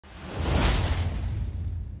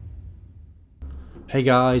Hey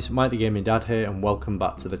guys, Mike the Gaming Dad here and welcome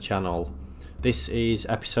back to the channel. This is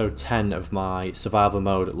episode 10 of my survival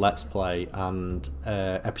mode Let's Play and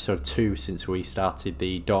episode 2 since we started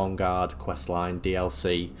the Dawnguard questline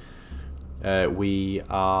DLC. We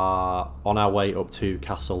are on our way up to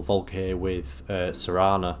Castle Volker with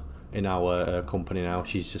Serana in our company now.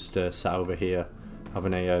 She's just sat over here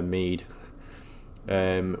having a mead.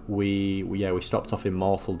 We stopped off in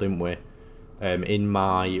Morthal, didn't we? In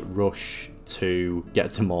my rush to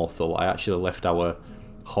get to Morthal, I actually left our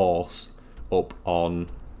horse up on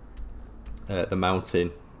the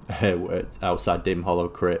mountain outside Dim Hollow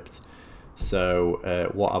Crypt. So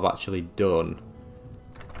what I've actually done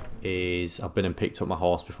is I've been and picked up my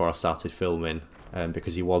horse before I started filming,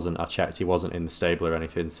 because I checked he wasn't in the stable or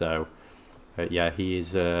anything. So yeah, he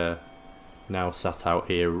is now sat out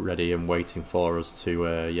here ready and waiting for us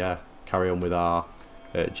to carry on with our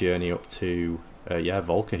journey up to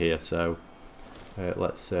Volker here. So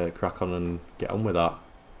let's crack on and get on with that.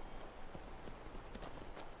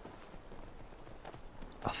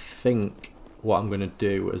 I think what I'm going to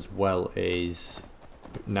do as well is,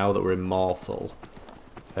 now that we're in Morthal,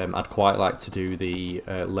 I'd quite like to do the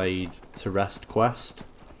Laid to Rest quest.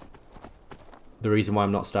 The reason why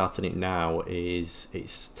I'm not starting it now is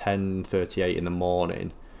it's 10:38 in the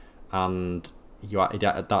morning and it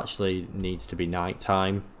actually needs to be night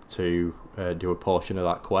time to do a portion of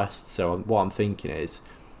that quest. So what I'm thinking is,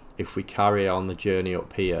 if we carry on the journey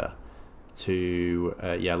up here to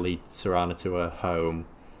lead Serana to her home,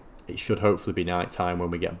 it should hopefully be night time when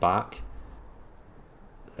we get back,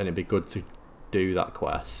 and it'd be good to do that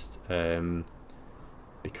quest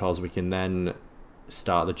because we can then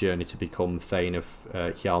start the journey to become Thane of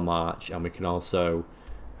Hjalmarch, and we can also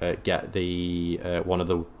get the one of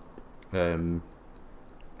the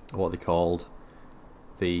what are they called?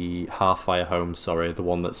 The Hearthfire homes, sorry, the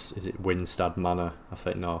one that's, is it Winstad Manor? I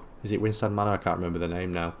think, no. Is it Winstad Manor? I can't remember the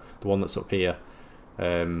name now. The one that's up here.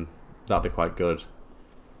 That'd be quite good.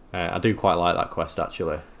 I do quite like that quest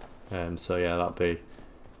actually. So yeah, that'd be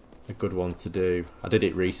a good one to do. I did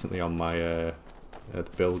it recently on my the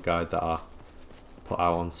build guide that I put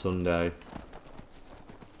out on Sunday.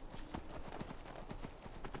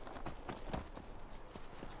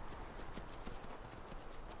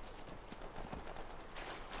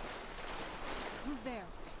 Who's there?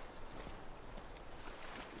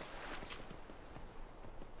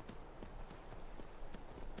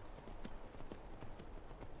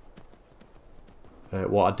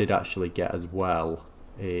 What I did actually get as well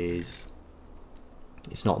is,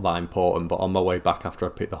 it's not that important, but on my way back after I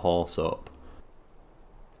picked the horse up,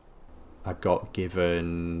 I got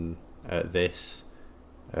given this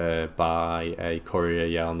by a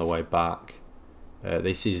courier on the way back.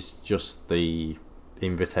 This is just the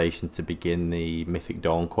invitation to begin the Mythic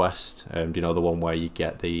Dawn quest. Do you know the one where you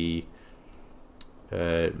get the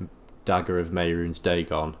Dagger of Mehrunes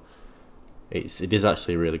Dagon? It is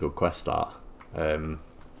actually a really good quest, that.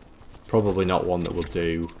 Probably not one that we'll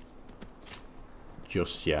do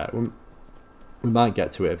just yet. We might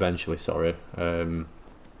get to it eventually, sorry.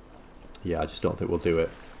 Yeah, I just don't think we'll do it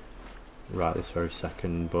right this very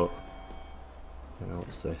second, but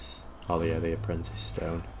what's this? Oh yeah, the Apprentice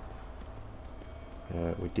Stone.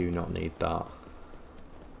 We do not need that.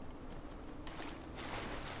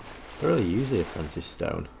 I don't really use the Apprentice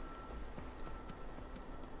Stone.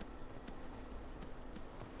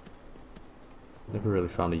 Never really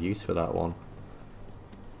found a use for that one.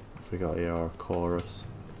 I forgot here our chorus.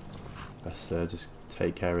 Best just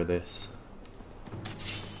take care of this.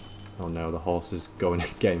 Oh no, the horse is going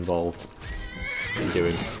to get involved. What are you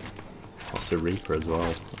doing? Oh, it's a Reaper as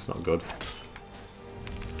well. That's not good.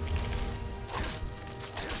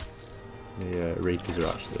 The Reapers are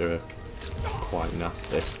actually quite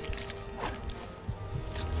nasty.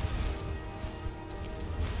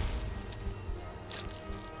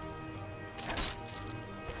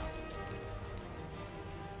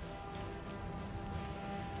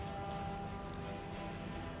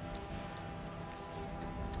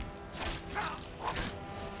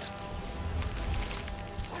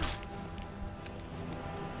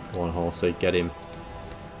 Go on, horsey, get him.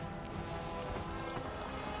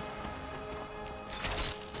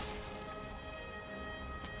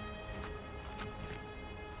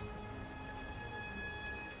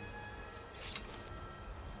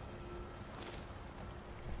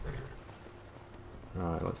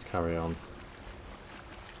 Right, let's carry on.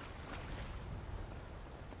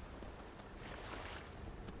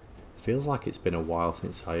 Feels like it's been a while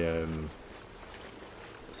since I've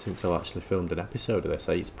actually filmed an episode of this.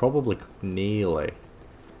 It's probably nearly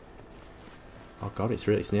Oh god, it's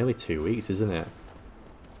nearly 2 weeks, isn't it?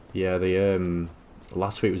 Yeah, the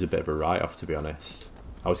Last week was a bit of a write-off, to be honest.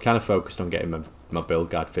 I was kind of focused on getting my build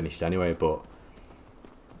guide finished anyway, but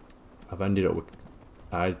I've ended up with...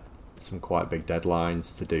 I had some quite big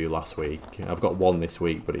deadlines to do last week. I've got one this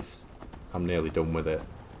week, but I'm nearly done with it.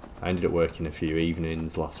 I ended up working a few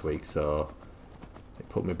evenings last week, so it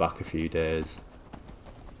put me back a few days.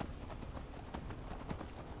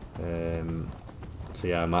 So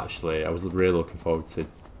yeah, I was really looking forward to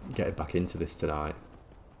getting back into this tonight.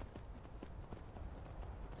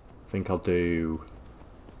 I think I'll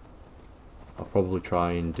probably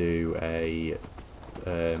try and do a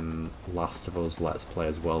Last of Us Let's Play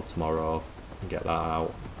as well tomorrow and get that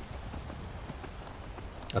out.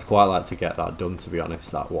 I'd quite like to get that done, to be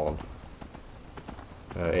honest, that one.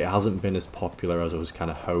 It hasn't been as popular as I was kind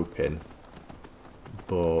of hoping,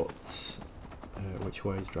 but which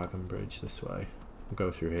way is Dragon Bridge? This way. We'll go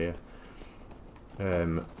through here.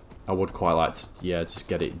 I would quite like to, yeah, just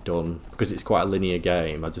get it done, because it's quite a linear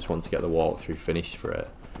game. I just want to get the walkthrough finished for it.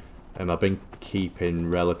 I've been keeping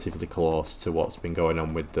relatively close to what's been going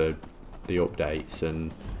on with the updates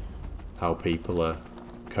and how people are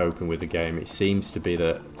coping with the game. It seems to be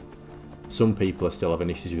that some people are still having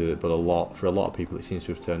issues with it, but for a lot of people it seems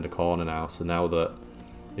to have turned a corner now. So now that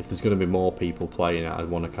if there's going to be more people playing it, I'd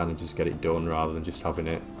want to kind of just get it done rather than just having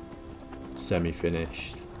it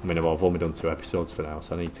semi-finished. I mean, I've only done 2 episodes for now,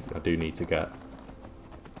 so I do need to get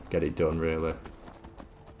it done, really.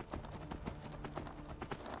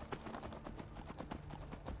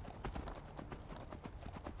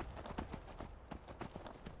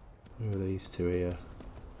 Who are these two here?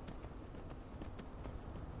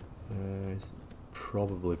 It's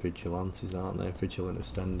probably vigilantes, aren't they? Vigilant of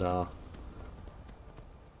Stendar.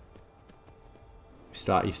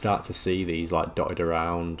 You start to see these like dotted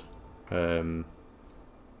around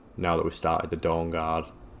now that we've started the Dawnguard.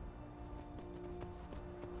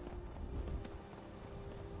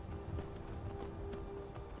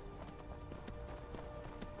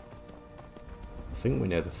 I think we're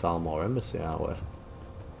near the Thalmor Embassy, aren't we?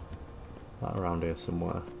 That around here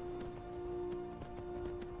somewhere.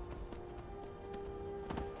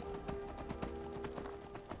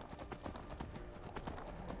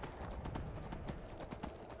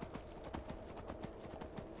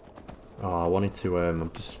 Oh, I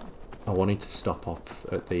wanted to stop off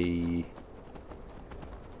at the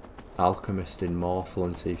alchemist in Morthal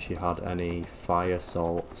and see if she had any fire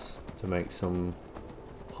salts to make some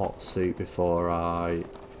hot soup before I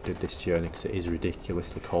did this journey, because it is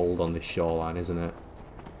ridiculously cold on this shoreline, isn't it?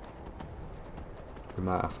 We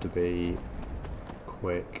might have to be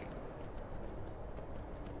quick.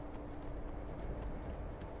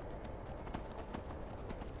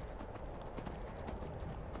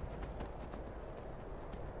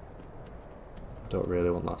 Don't really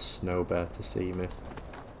want that snow bear to see me.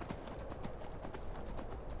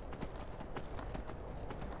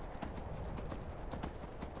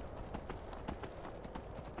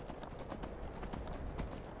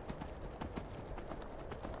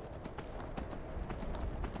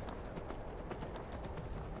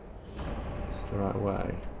 It's the right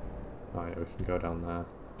way. Oh yeah, we can go down there.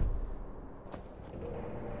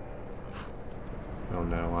 Oh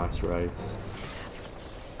no, ice wraiths.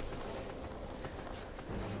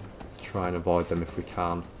 Try and avoid them if we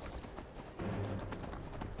can.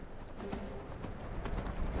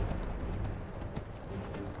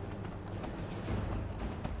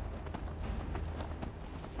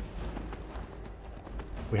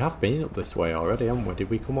 We have been up this way already, haven't we? Did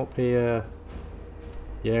we come up here?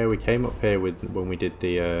 Yeah, we came up here when we did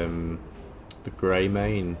the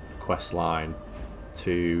Greymane quest line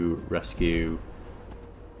to rescue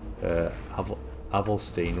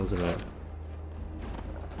Avelstein, wasn't it?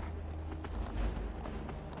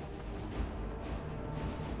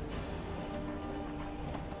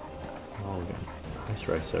 Ice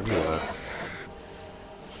race everywhere.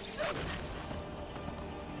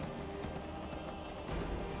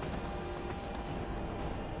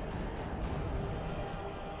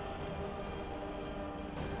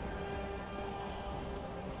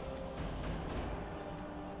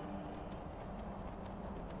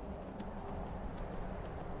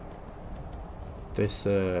 This,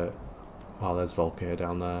 oh, there's Volker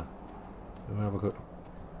down there.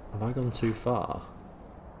 Have I gone too far?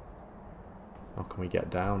 How can we get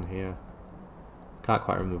down here? Can't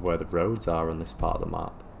quite remember where the roads are on this part of the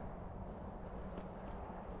map.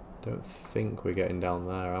 Don't think we're getting down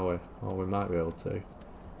there, are we? Oh, we might be able to. I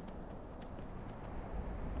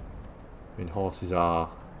mean, horses are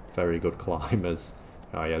very good climbers.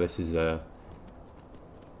 Oh yeah, this is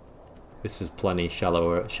plenty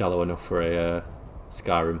shallow enough for a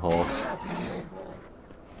Skyrim horse.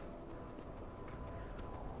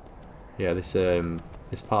 Yeah, this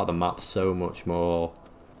part of the map's so much more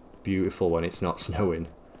beautiful when it's not snowing.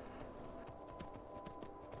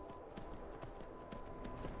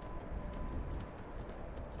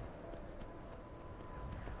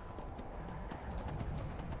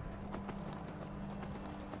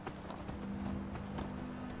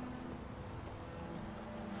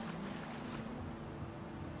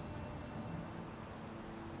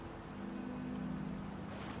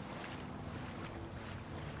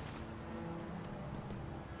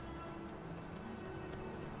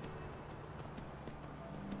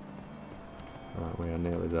 Right, we are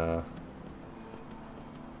nearly there.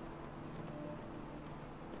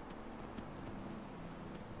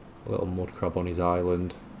 A little mud crab on his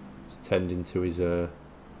island, just tending to his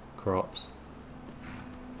crops.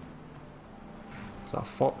 Is that a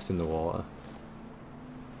fox in the water?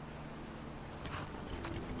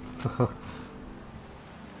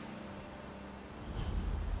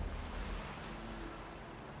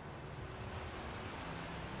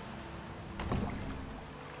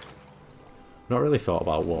 Not really thought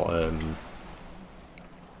about what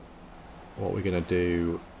we're gonna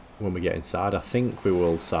do when we get inside. I think we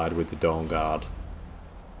will side with the Dawnguard.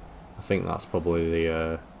 I think that's probably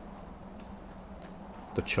the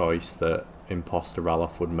choice that Imposter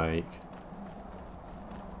Ralof would make.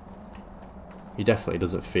 He definitely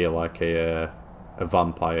doesn't feel like a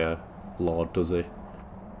vampire lord, does he?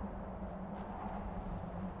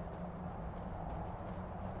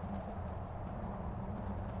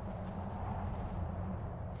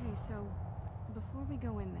 So, before we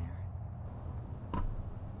go in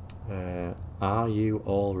there... Are you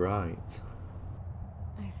alright?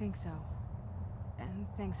 I think so. And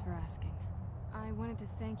thanks for asking. I wanted to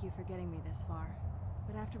thank you for getting me this far.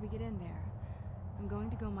 But after we get in there, I'm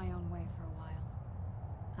going to go my own way for a while.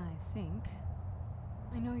 I think.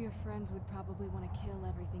 I know your friends would probably want to kill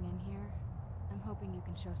everything in here. I'm hoping you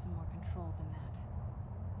can show some more control than that.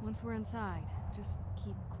 Once we're inside, just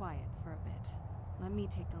keep quiet for a bit. Let me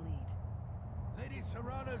take the lead. Lady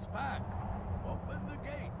Serrana's back. Open the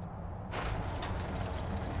gate.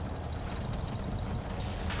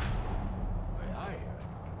 Where are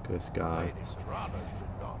you? This guy. Lady Serrana's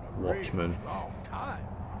been gone a Watchman. really long time.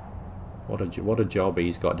 What a job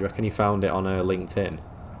he's got. Do you reckon he found it on LinkedIn?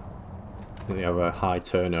 I think they have a high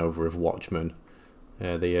turnover of watchmen.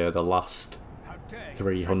 The last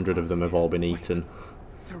 300 of them have all been eaten.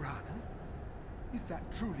 Serrana? Is that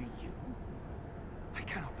truly you? I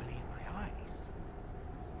cannot believe my eyes.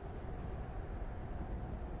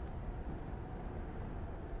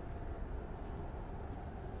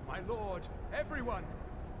 My lord, everyone!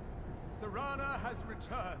 Serrana has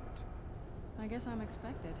returned. I guess I'm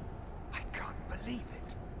expected. I can't believe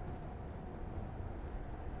it.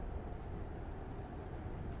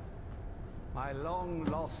 My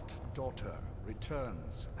long-lost daughter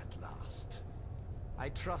returns at last. I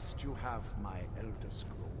trust you have my Elder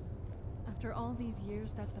Scroll. After all these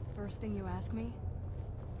years, that's the first thing you ask me?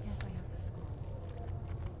 Yes, I have the scroll.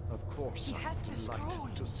 Of course, I'm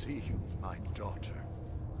delighted to see you, my daughter.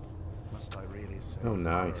 Must I really say Oh,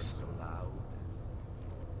 nice. words aloud?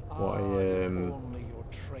 What If a only your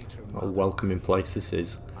traitor mother welcoming place this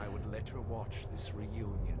is. I would let her watch this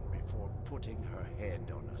reunion before putting her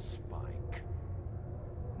head on a spike.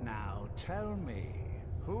 Now tell me,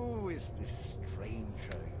 who is this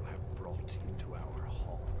stranger you have brought into our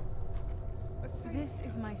hall? This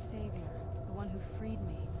is my savior, the one who freed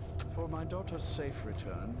me. For my daughter's safe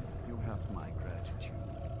return, you have my gratitude.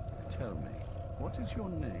 Tell me, what is your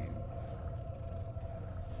name?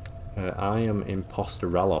 I am Imposter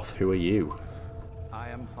Ralof. Who are you? I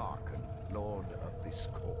am Harkon, Lord of this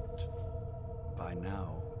court. By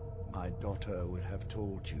now, my daughter would have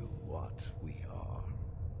told you what we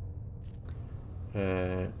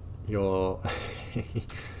are. You're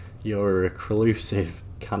you're a reclusive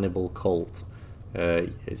cannibal cult. I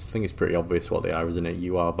think it's pretty obvious what they are, isn't it?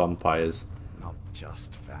 You are vampires. Not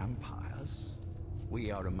just vampires.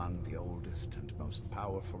 We are among the oldest and most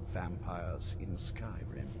powerful vampires in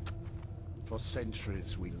Skyrim. For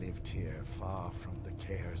centuries we lived here, far from the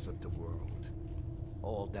cares of the world.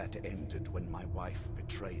 All that ended when my wife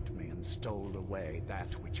betrayed me and stole away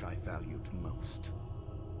that which I valued most.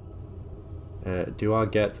 Do I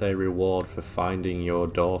get a reward for finding your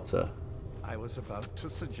daughter? I was about to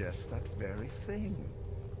suggest that very thing.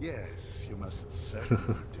 Yes, you must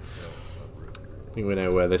certainly deserve a reward. I think we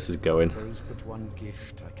know where this is going. There is but one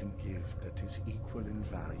gift I can give that is equal in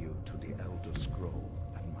value to the Elder Scroll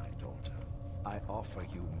and my daughter. I offer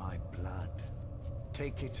you my blood.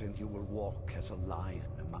 Take it and you will walk as a lion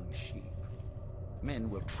among sheep. Men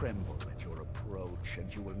will tremble at your approach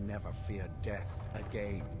and you will never fear death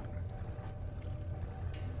again.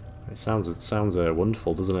 It sounds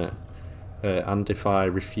wonderful, doesn't it? And if I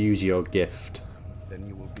refuse your gift, Then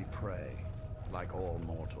you will be prey, like all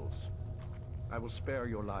mortals. I will spare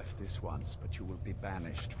your life this once, but you will be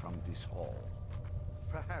banished from this hall.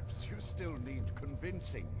 Perhaps you still need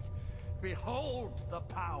convincing. Behold the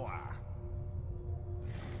power!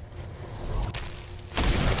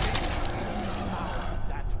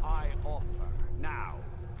 That I offer. Now,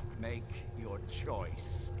 make your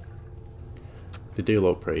choice. they do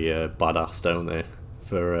look pretty badass, don't they,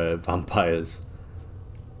 for vampires.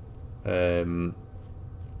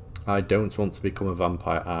 I don't want to become a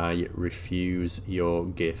vampire. I refuse your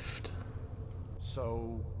gift.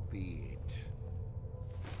 So be it.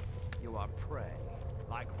 You are prey,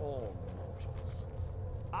 like all mortals.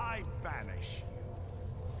 I banish you.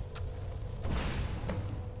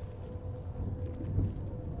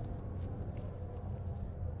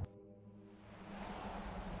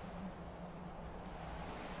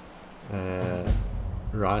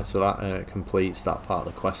 Right, so that completes that part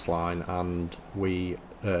of the quest line, and we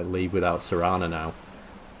leave without Serana now.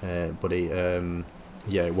 But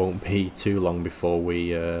yeah, it won't be too long before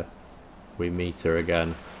we meet her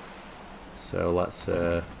again. So let's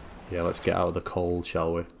get out of the cold,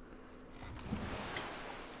 shall we?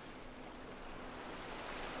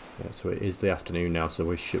 Yeah, so it is the afternoon now, so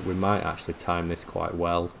we might actually time this quite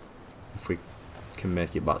well if we can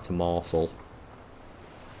make it back to Morthal.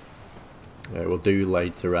 We'll do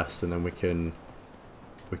laid to rest, and then we can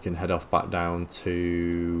head off back down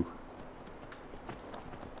to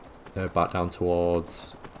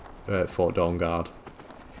towards Fort Dawnguard.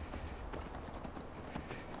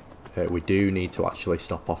 We do need to actually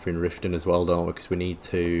stop off in Riften as well, don't we? Because we need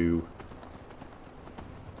to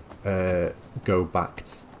go back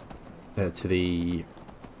to the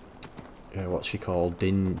what's she called,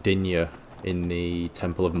 Dinya in the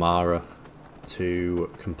Temple of Mara,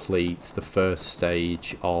 to complete the first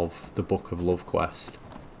stage of the Book of Love quest.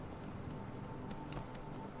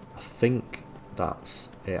 I think that's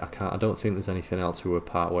it. I don't think there's anything else. We were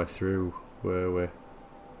part way through, were we?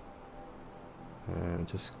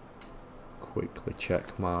 Just quickly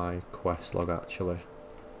check my quest log actually.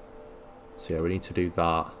 So yeah, we need to do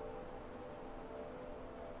that.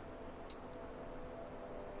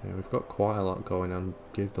 Yeah, we've got quite a lot going on.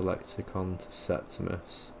 Give the lexicon to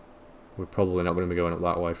Septimus. We're probably not going to be going up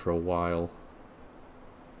that way for a while.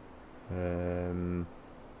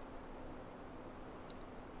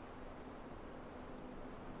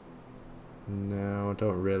 No, I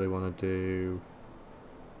don't really want to do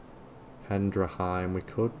Hendraheim. We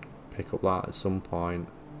could pick up that at some point.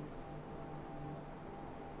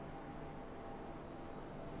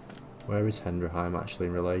 Where is Hendraheim actually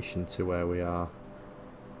in relation to where we are?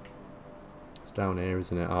 Down here,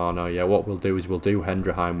 isn't it? Oh no, yeah, what we'll do is we'll do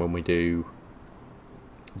Hendraheim when we do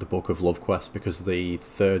the Book of Love quest, because the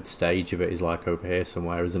third stage of it is like over here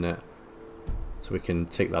somewhere, isn't it? So we can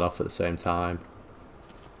tick that off at the same time.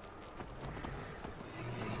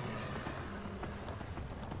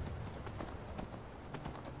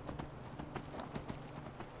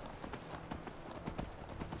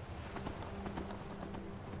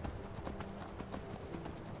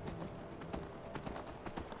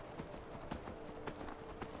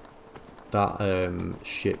 That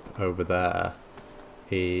ship over there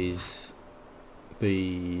is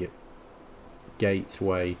the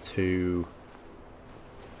gateway to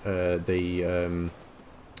the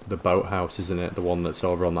boathouse, isn't it? The one that's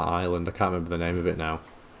over on that island. I can't remember the name of it now.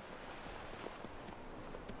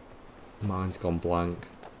 Mine's gone blank.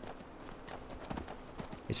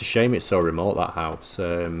 It's a shame it's so remote, that house.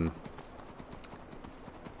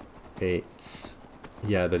 It's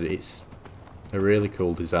a really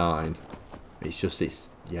cool design. It's just it's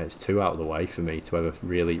too out of the way for me to ever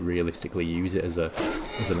really realistically use it as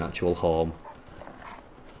an actual home.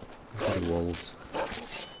 Bloody wolves.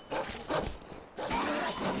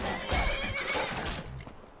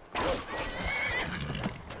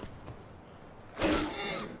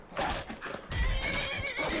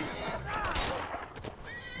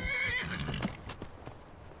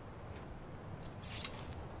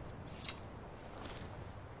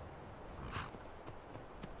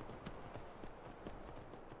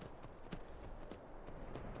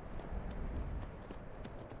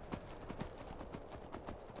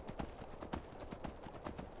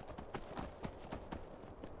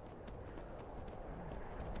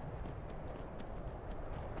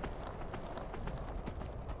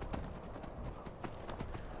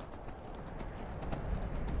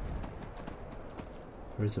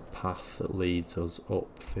 There is a path that leads us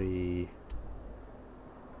up the... If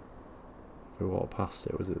we walk past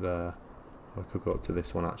it, was it there? I could go up to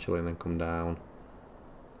this one actually and then come down.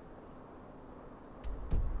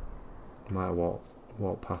 Might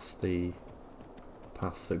walk past the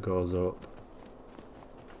path that goes up.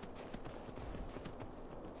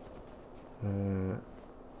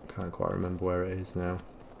 Can't quite remember where it is now.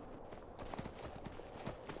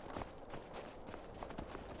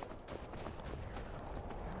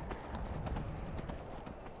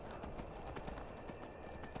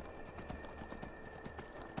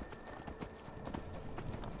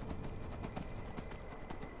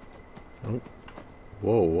 Oh.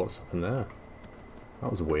 Whoa, what's up in there?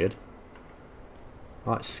 That was weird.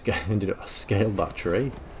 I scaled that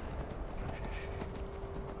tree.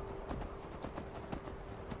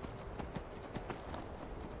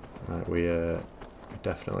 Right, we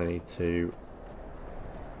definitely need to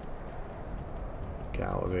get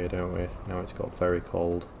out of here, don't we? Now it's got very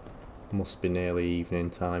cold. Must be nearly evening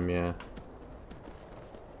time, yeah.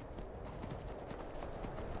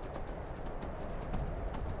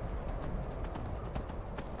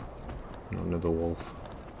 Another wolf.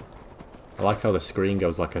 I like how the screen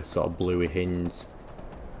goes like a sort of bluey hinge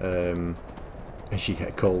as you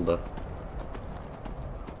get colder.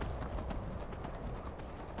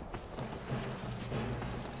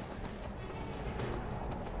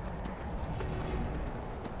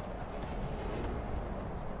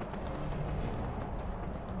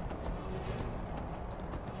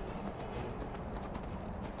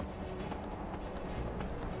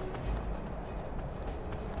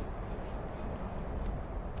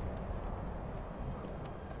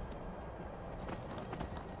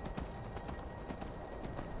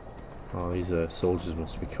 Oh, these soldiers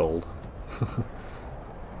must be cold.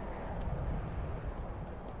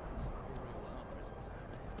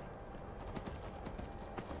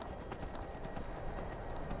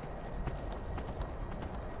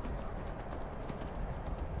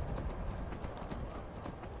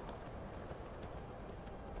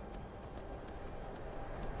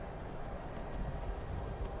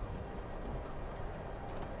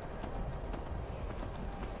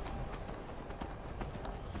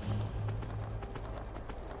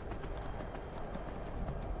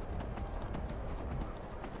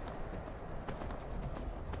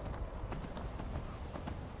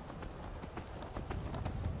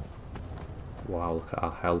 Wow, look at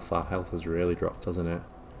our health. Our health has really dropped, hasn't it?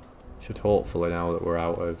 Should hopefully, now that we're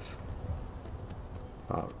out of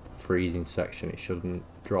that freezing section, it shouldn't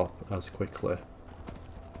drop as quickly.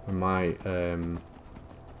 We might, I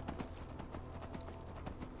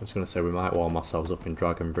was going to say we might warm ourselves up in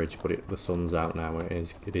Dragon Bridge, but the sun's out now and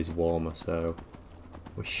it is warmer, so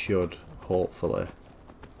we should hopefully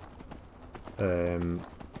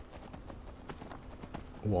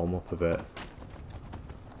warm up a bit.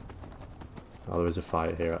 Oh, there is a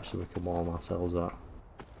fire here actually we can warm ourselves at.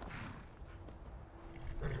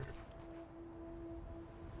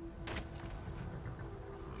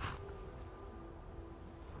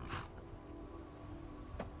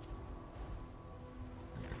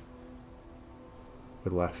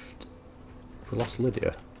 We lost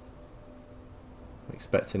Lydia. I'm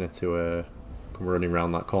expecting her to come running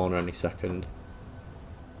around that corner any second.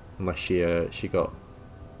 Unless she got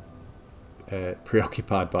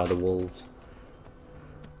preoccupied by the wolves.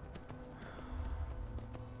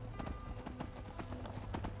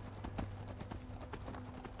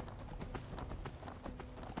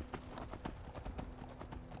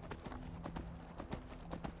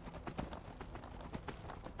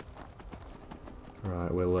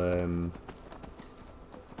 Right,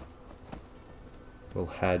 we'll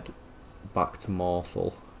head back to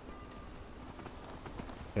Morthal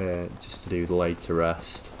just to do the later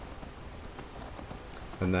rest.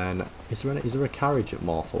 And then, is there a carriage at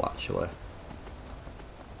Morthal actually?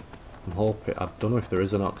 I'm hoping, I don't know if there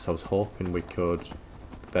is or not, because I was hoping we could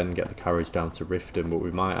then get the carriage down to Riften, but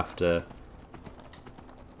we might have to.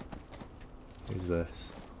 What is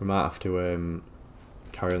this? We might have to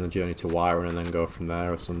carry on the journey to Whiterun and then go from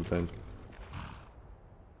there or something.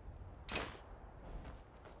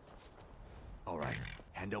 Alright,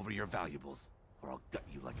 hand over your valuables, or I'll gut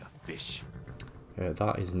you like a fish.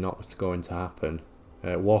 That is not going to happen.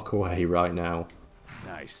 Walk away right now.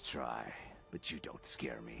 Nice try, but you don't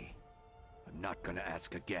scare me. I'm not gonna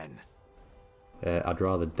ask again. I'd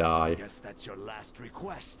rather die. Guess that's your last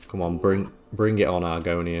request. Come on, bring it on,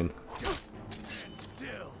 Argonian. And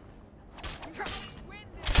still.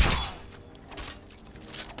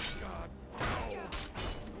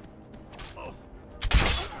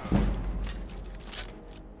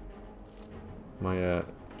 My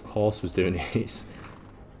horse was doing its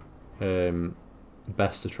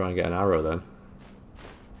best to try and get an arrow then.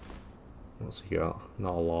 What's he got?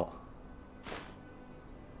 Not a lot.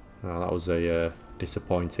 Oh, that was a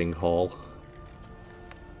disappointing haul.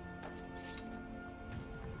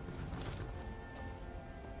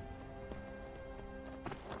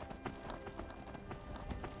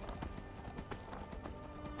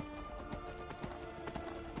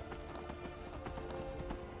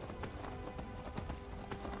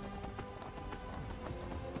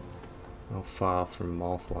 far from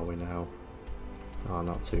Morthal are we now? Oh,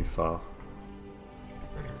 not too far.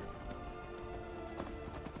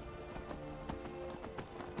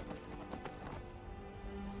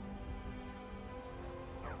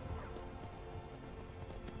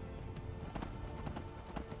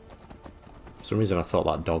 For some reason I thought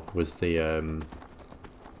that dog was the,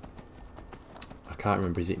 I can't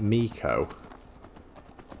remember, is it Miko?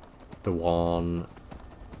 The one,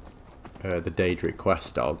 the Daedric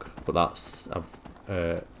quest dog, but that's,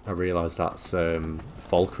 I realised that's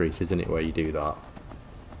Falkreath, isn't it, where you do that?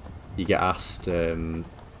 You get asked as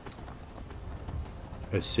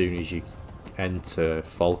soon as you enter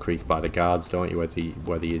Falkreath by the guards, don't you,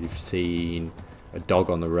 whether you've seen a dog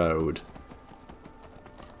on the road.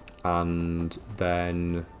 And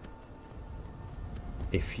then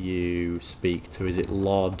if you speak to, is it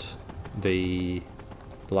Lord the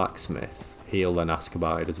blacksmith, he'll then ask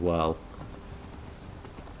about it as well.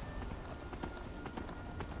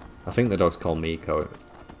 I think the dog's called Miko.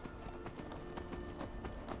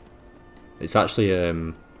 It's actually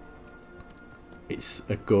it's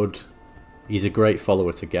a good, he's a great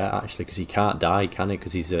follower to get actually, because he can't die, can he?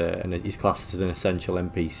 Because he's classed as an essential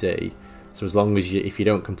NPC. So as long as if you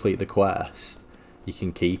don't complete the quest, you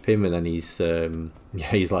can keep him, and then he's yeah,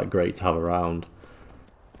 he's like great to have around.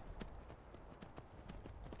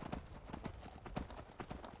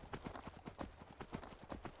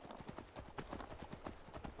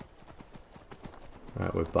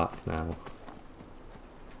 Right, we're back now.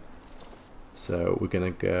 So we're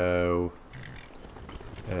gonna go.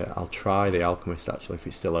 I'll try the alchemist actually if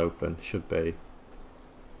it's still open. Should be.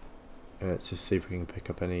 Let's just see if we can pick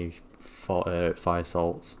up any fire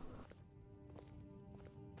salts.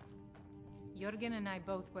 Jürgen and I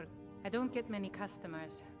both work. I don't get many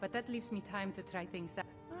customers, but that leaves me time to try things out.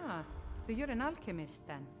 Ah, so you're an alchemist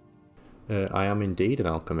then? I am indeed an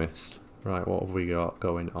alchemist. Right, what have we got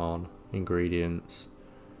going on? Ingredients.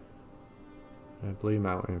 Blue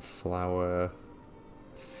mountain flower.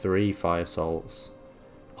 3 fire salts.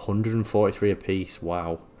 143 apiece,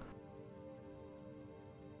 wow.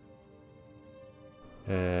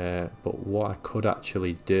 But what I could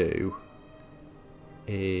actually do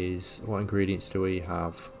is, what ingredients do we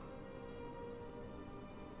have?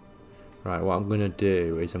 Right, what I'm going to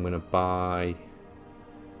do is I'm going to buy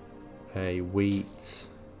a wheat,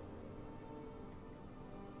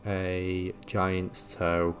 a giant's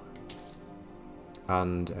toe,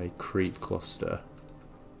 and a creep cluster.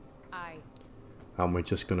 Aye. And we're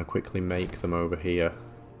just going to quickly make them over here.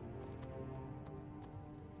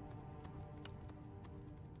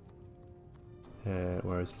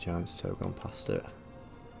 Where is the giant's toe? Gone past it.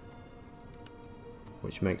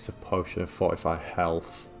 Which makes a potion of 45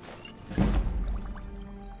 health.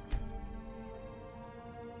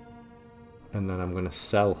 And then I'm going to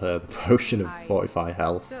sell her the potion of 45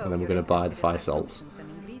 health, So and then we're you're going to buy the interested in fire my salts. potions and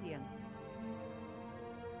ingredients.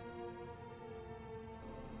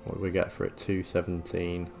 What do we get for it?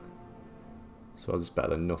 217. So that's better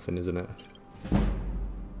than nothing, isn't it?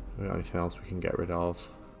 We got anything else we can get rid of?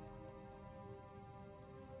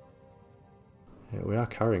 Yeah, we are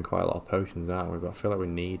carrying quite a lot of potions, aren't we? But I feel like we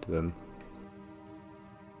need them.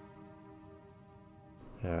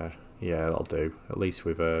 Yeah, that'll do. At least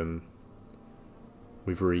we've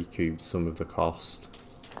recouped some of the cost.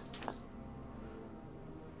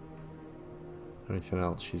 Anything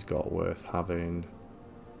else she's got worth having?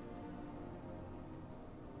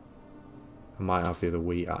 I might have the other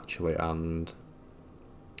wheat actually, and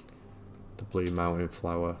the blue mountain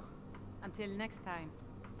flower. Until next time.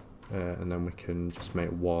 And then we can just make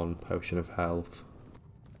 1 potion of health.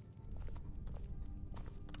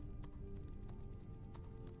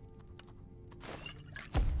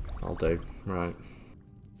 I'll do. Right.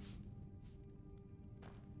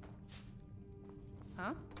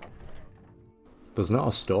 Huh? There's not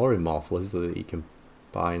a store in Morthal, is there, that you can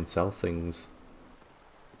buy and sell things?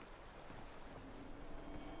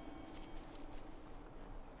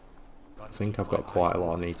 I think I've got quite a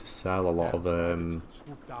lot I need to sell. A lot of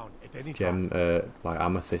like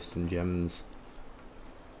amethyst and gems.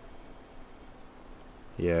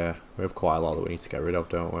 Yeah, we have quite a lot that we need to get rid of,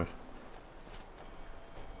 don't we?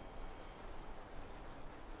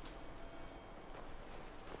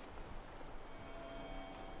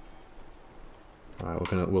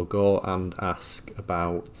 Right, we'll go and ask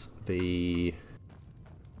about the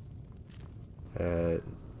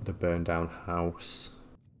burned down house.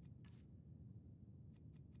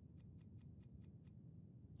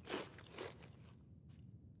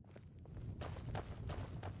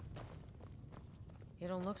 You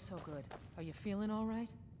don't look so good. Are you feeling all right?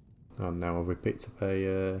 Oh no, have we picked up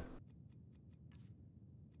a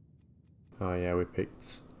Oh yeah, we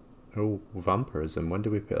picked... Oh, vampirism. When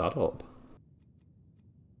did we pick that up?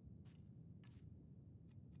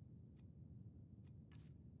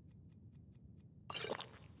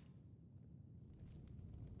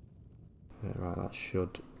 Yeah, right, that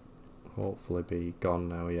should hopefully be gone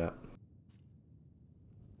now yet.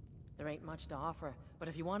 There ain't much to offer, but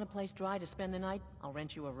if you want a place dry to spend the night, I'll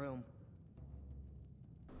rent you a room.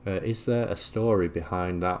 Is there a story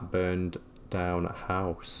behind that burned down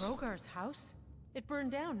house? Rogar's house? It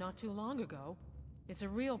burned down not too long ago. It's a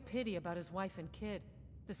real pity about his wife and kid.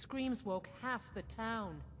 The screams woke half the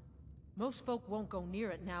town. Most folk won't go near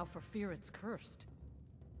it now for fear it's cursed.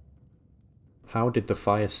 How did the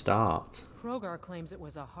fire start? Hrogar claims it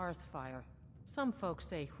was a hearth fire. Some folks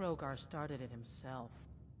say Hrogar started it himself.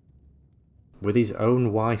 With his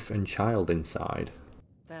own wife and child inside?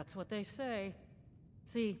 That's what they say.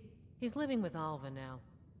 See, he's living with Alva now.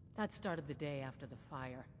 That started the day after the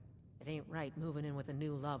fire. It ain't right moving in with a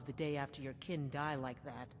new love the day after your kin die like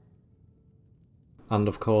that. And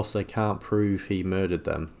of course they can't prove he murdered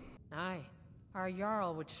them. Aye. Our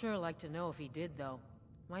Jarl would sure like to know if he did, though.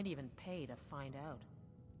 Might even pay to find out.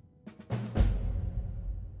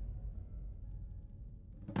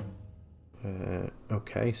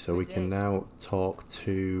 Okay, so we can now talk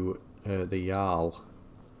to the Jarl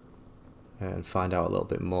and find out a little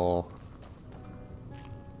bit more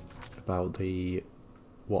about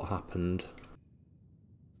what happened.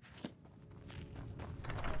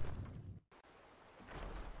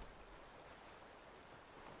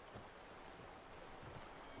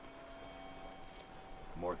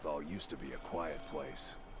 Morthal used to be a quiet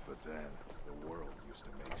place, but then the world used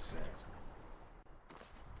to make sense.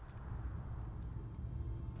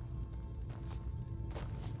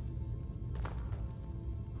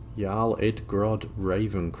 Jarl Idgrod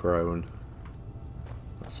Ravencrone.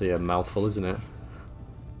 That's a mouthful, isn't it?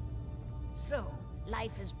 So,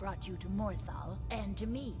 life has brought you to Morthal, and to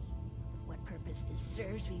me. What purpose this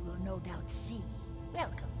serves, we will no doubt see.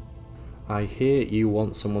 Welcome. I hear you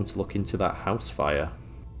want someone to look into that house fire.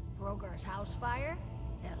 Rogar's house fire?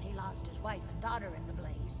 Well, he lost his wife and daughter in the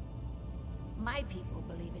blaze. My people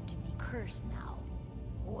believe it to be cursed now.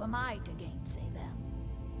 Who am I to gainsay them?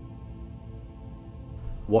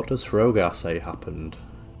 What does Hrogar say happened?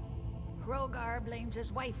 Hrogar blames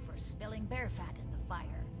his wife for spilling bear fat in the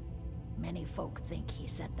fire. Many folk think he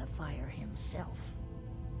set the fire himself.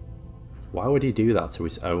 Why would he do that to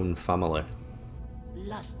his own family?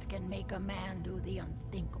 Lust can make a man do the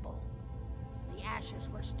unthinkable. The ashes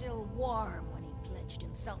were still warm when he pledged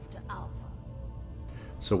himself to Alpha.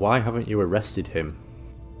 So why haven't you arrested him?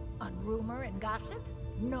 On rumor and gossip?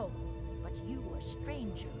 No. But you, a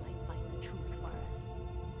stranger, might find the truth for us.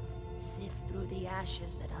 Sift through the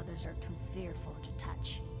ashes that others are too fearful to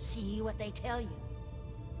touch. See what they tell you.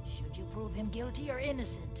 Should you prove him guilty or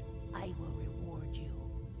innocent, I will reward you.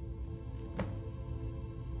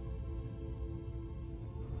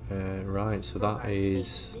 Right, so that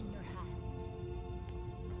is... In your hands.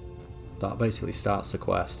 That basically starts the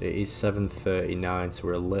quest. It is 7:39, so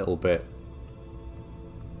we're a little bit...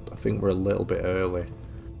 I think we're a little bit early.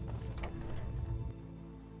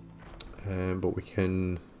 But we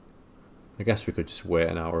can... I guess we could just wait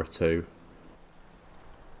an hour or two.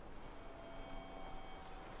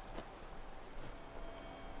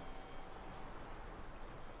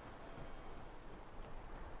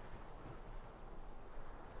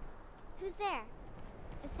 Who's there?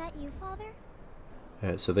 Is that you, Father?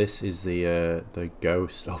 So this is the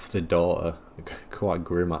ghost of the daughter. Quite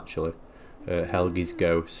grim, actually. Helgi's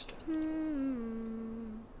ghost.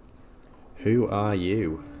 Who are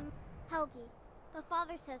you? Helgi. But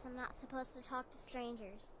Father says I'm not supposed to talk to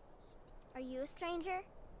strangers. Are you a stranger?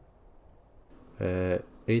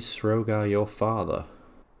 Is Hrogar your father?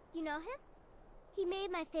 You know him? He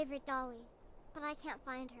made my favorite dolly, but I can't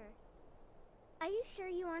find her. Are you sure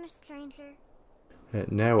you aren't a stranger?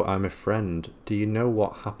 No, I'm a friend. Do you know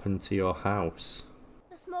what happened to your house?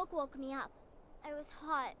 The smoke woke me up. I was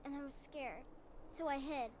hot and I was scared, so I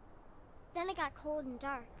hid. Then it got cold and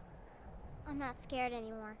dark. I'm not scared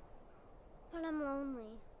anymore, but I'm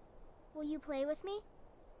lonely. Will you play with me?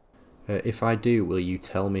 If I do, will you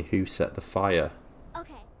tell me who set the fire?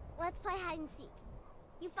 Okay, let's play hide and seek.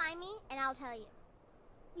 You find me and I'll tell you.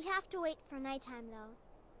 We have to wait for nighttime though.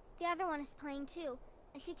 The other one is playing too,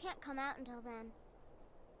 and she can't come out until then.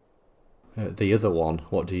 The other one?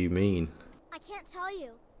 What do you mean? I can't tell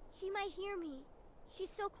you. She might hear me. She's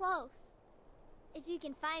so close. If you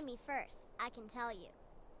can find me first, I can tell you.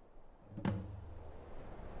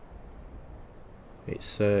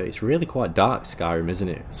 It's really quite dark, Skyrim, isn't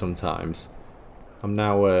it? Sometimes. I'm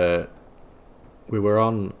now. We were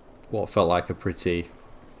on what felt like a pretty,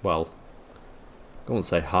 well, I won't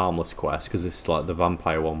say harmless quest because this is like the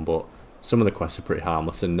vampire one, but some of the quests are pretty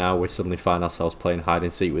harmless, and now we suddenly find ourselves playing hide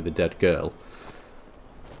and seek with a dead girl.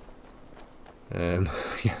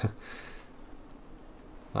 Yeah,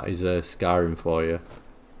 that is Skyrim for you.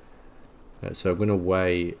 So I'm gonna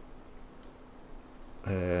wait.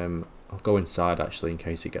 I'll go inside actually in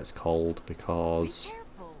case it gets cold because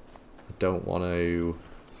I don't want to.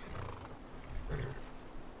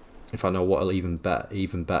 If I know what'll even better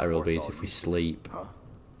it'll be is if we sleep,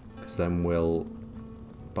 because then we'll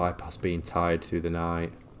bypass being tired through the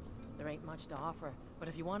night. There ain't much to offer, but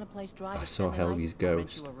if you want a place dry I to saw spend the night, Helgi's we'll rent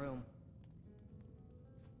ghost. you a room.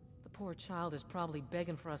 The poor child is probably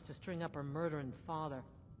begging for us to string up her murdering father.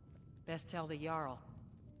 Best tell the Jarl.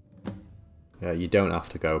 Yeah, you don't have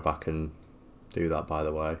to go back and do that, by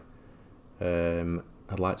the way.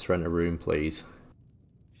 I'd like to rent a room, please.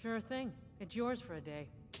 Sure thing. It's yours for a day.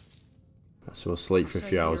 So we'll sleep for a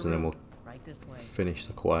few hours and then we'll Right this way. finish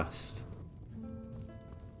the quest.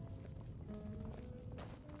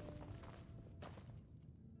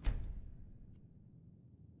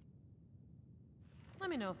 Let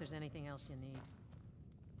me know if there's anything else you need.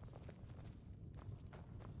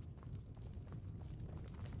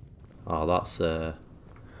 Oh, that's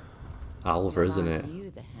Alva, isn't it? You,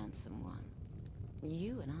 the handsome one.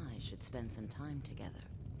 You and I should spend some time together.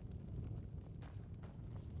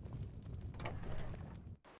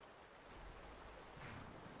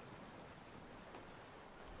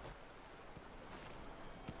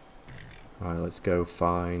 Right, let's go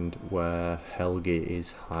find where Helgi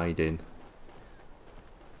is hiding.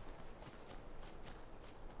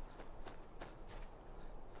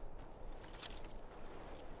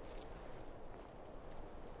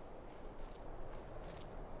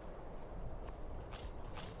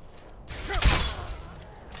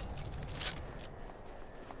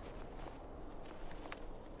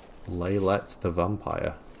 Laylet the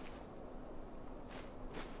vampire.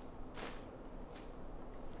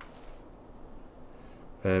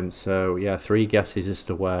 So yeah, 3 guesses as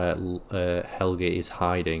to where Helgi is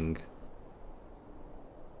hiding.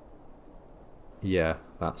 Yeah,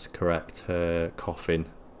 that's correct. Her coffin.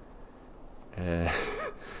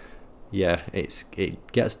 Yeah, it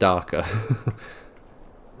gets darker.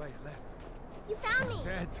 You found me!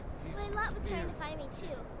 Dead. Layla was trying to find me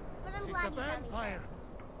too, but I'm glad you found me first.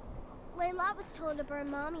 Layla was told to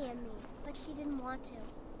burn Mommy and me, but she didn't want to.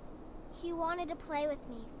 She wanted to play with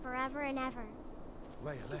me forever and ever.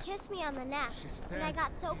 She kissed me on the neck, and I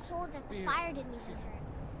got so cold that the fire didn't even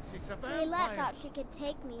hurt. Layla thought she could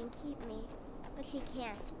take me and keep me, but she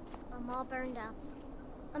can't. I'm all burned up.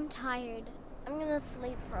 I'm tired. I'm gonna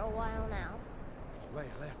sleep for a while now.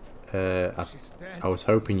 I was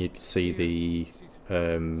hoping you'd see the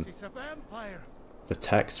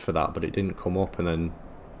text for that, but it didn't come up, and then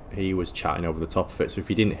he was chatting over the top of it. So if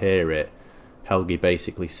you didn't hear it, Helgi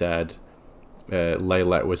basically said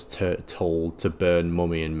Layla was told to burn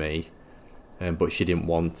Mummy and me, but she didn't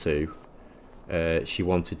want to. She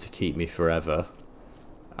wanted to keep me forever.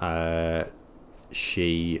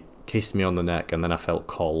 She kissed me on the neck, and then I felt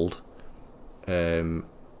cold.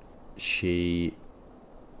 She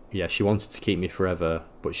wanted to keep me forever,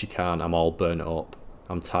 but she can't. I'm all burnt up.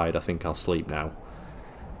 I'm tired. I think I'll sleep now.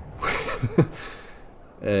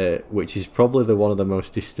 Which is probably one of the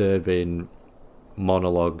most disturbing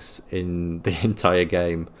monologues in the entire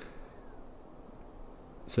game.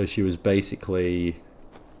 So she was basically,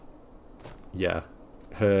 yeah,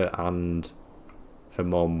 her and her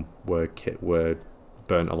mum were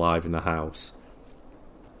burnt alive in the house,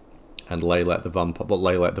 and Layla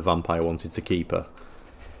the vampire wanted to keep her,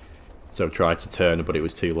 so tried to turn her, but it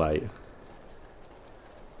was too late.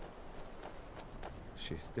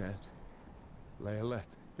 She's dead. Layla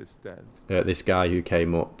is dead. This guy who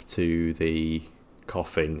came up to the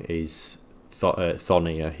coffin is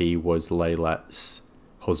Thonia. He was Laylet's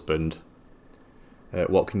husband.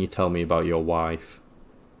 What can you tell me about your wife?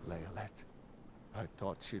 Layla. I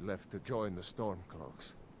thought she left to join the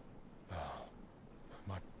Stormcloaks. Oh,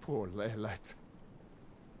 my poor Layla.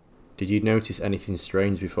 Did you notice anything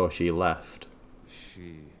strange before she left?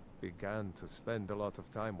 She began to spend a lot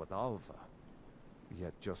of time with Alva.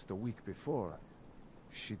 Yet just a week before,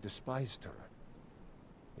 she despised her.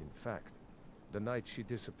 In fact, the night she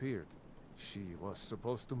disappeared, she was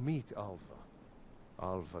supposed to meet Alva.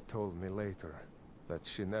 Alva told me later that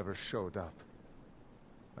she never showed up.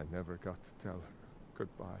 I never got to tell her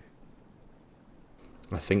goodbye.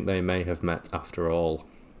 I think they may have met after all.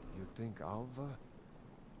 You think Alva?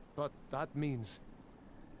 But that means...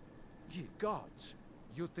 Ye gods!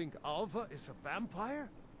 You think Alva is a vampire?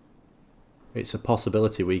 It's a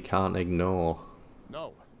possibility we can't ignore.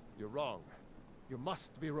 No, you're wrong. You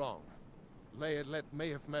must be wrong. Leyelet may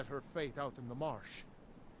have met her fate out in the marsh.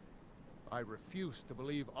 I refuse to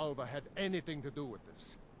believe Alva had anything to do with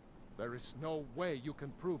this. There is no way you can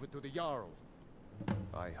prove it to the Jarl.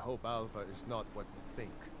 I hope Alva is not what you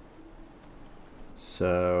think.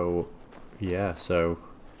 So, yeah, so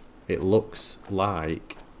it looks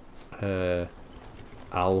like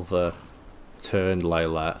Alva turned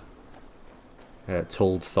Leyelet,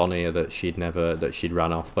 told Thonia that she'd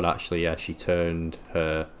ran off, but actually, yeah, she turned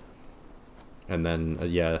her, and then,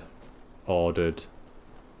 yeah, ordered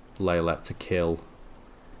Leyelet to kill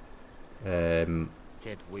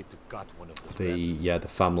Can't wait to gut one of those rebels. the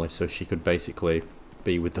family, so she could basically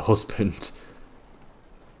be with the husband.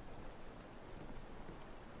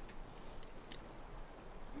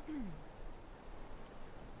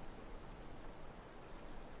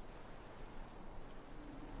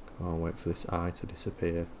 I'll wait for this eye to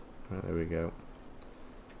disappear. Right, there we go.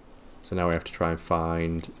 So now we have to try and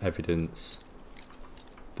find evidence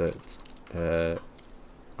that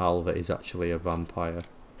Alva is actually a vampire.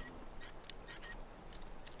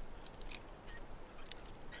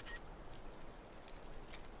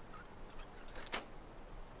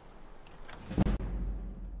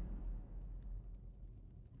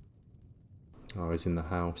 Oh, he's in the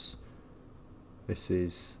house. This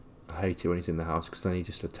is... I hate it when he's in the house because then he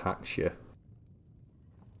just attacks you.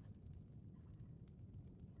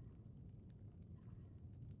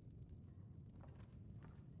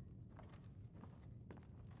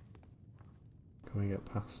 Can we get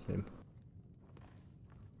past him?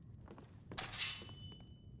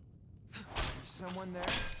 Someone there?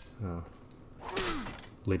 Oh.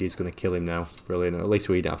 Lydia's going to kill him now. Brilliant. At least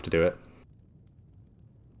we don't have to do it.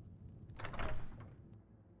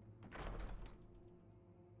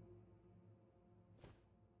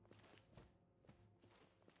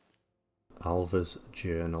 Alva's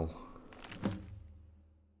journal.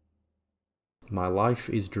 My life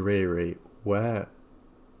is dreary. Where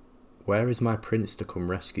is my prince to come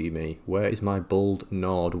rescue me? Where is my bold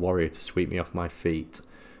Nord warrior to sweep me off my feet?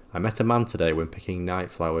 I met a man today when picking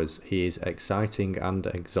night flowers. He is exciting and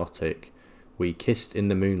exotic. We kissed in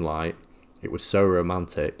the moonlight. It was so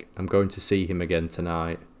romantic. I'm going to see him again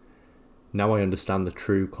tonight. Now I understand the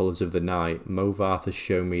true colours of the night. Movarth has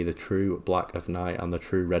shown me the true black of night and the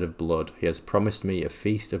true red of blood. He has promised me a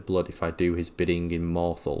feast of blood if I do his bidding in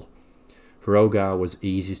Morthal. Hrogar was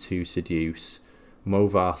easy to seduce.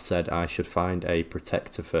 Movarth said I should find a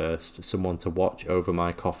protector first, someone to watch over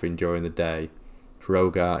my coffin during the day.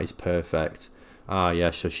 Hrogar is perfect. Ah,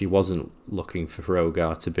 yeah, so she wasn't looking for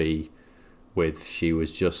Hrogar to be with. She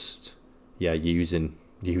was just, yeah, using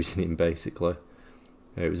him basically.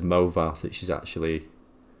 It was Movarth that she's actually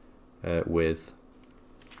with.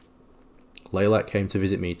 Leyelet came to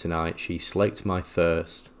visit me tonight. She slaked my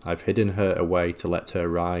thirst. I've hidden her away to let her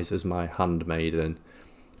rise as my handmaiden.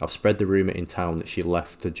 I've spread the rumour in town that she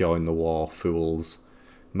left to join the war, fools.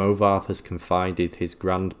 Movarth has confided his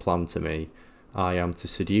grand plan to me. I am to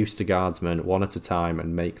seduce the guardsmen one at a time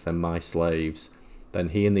and make them my slaves. Then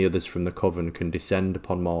he and the others from the coven can descend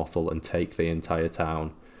upon Morthal and take the entire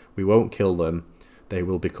town. We won't kill them. They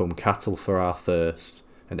will become cattle for our thirst,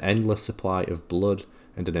 an endless supply of blood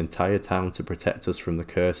and an entire town to protect us from the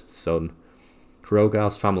cursed sun.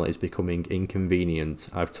 Hrogar's family is becoming inconvenient.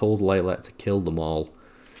 I've told Leyelet to kill them all,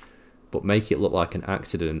 but make it look like an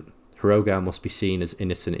accident. Hrogar must be seen as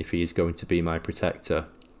innocent if he is going to be my protector.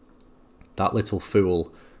 That little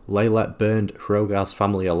fool. Leyelet burned Hrogar's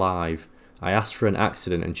family alive. I asked for an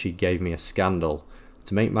accident and she gave me a scandal.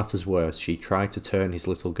 To make matters worse, she tried to turn his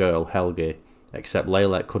little girl, Helgi. Except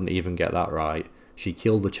Leyelet couldn't even get that right. She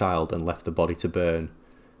killed the child and left the body to burn.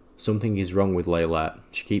 Something is wrong with Leyelet.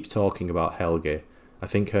 She keeps talking about Helgi. I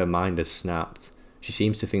think her mind has snapped. She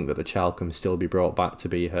seems to think that the child can still be brought back to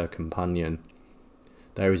be her companion.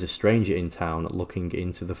 There is a stranger in town looking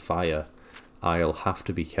into the fire. I'll have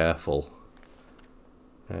to be careful.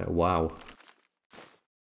 Wow.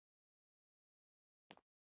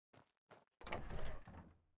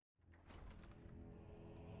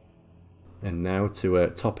 And now to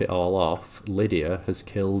top it all off, Lydia has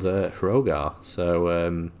killed Hrogar.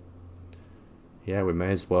 So yeah, we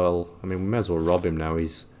may as well. I mean, we may as well rob him now. He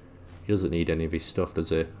doesn't need any of his stuff, does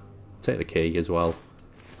he? Take the key as well.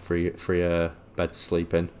 Free bed to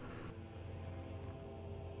sleep in.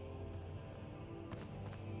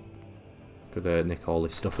 Could nick all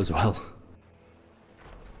his stuff as well.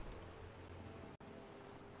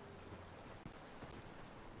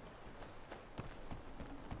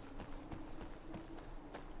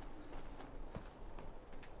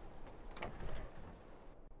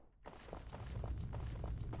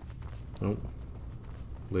 Oh,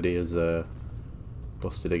 Lydia's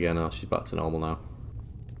busted again. Oh, she's back to normal now.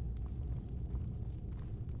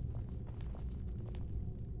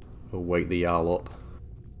 We'll wake the Jarl up.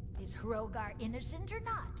 Is Hrogar innocent or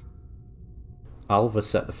not? Alva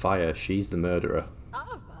set the fire. She's the murderer.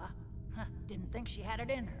 Alva? Huh, didn't think she had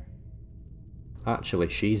it in her. Actually,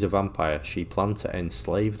 she's a vampire. She planned to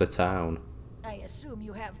enslave the town. I assume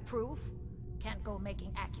you have proof? Can't go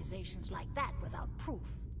making accusations like that without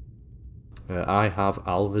proof. I have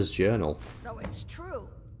Alva's journal. So it's true.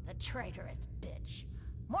 The traitorous bitch.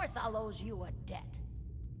 Morthal owes you a debt.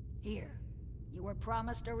 Here, you were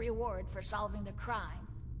promised a reward for solving the crime,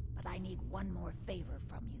 but I need one more favor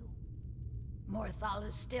from you. Morthal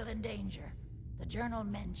is still in danger. The journal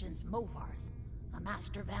mentions Movarth, a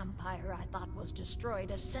master vampire I thought was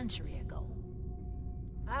destroyed a century ago.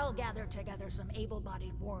 I'll gather together some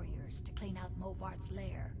able-bodied warriors to clean out Movarth's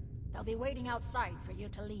lair. They'll be waiting outside for you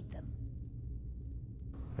to lead them.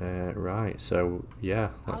 Right, so yeah,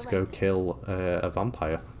 let's go kill a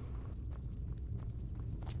vampire.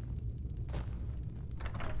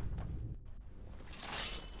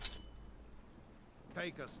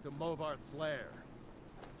 Take us to Movarth's lair.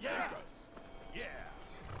 Yes! Yeah!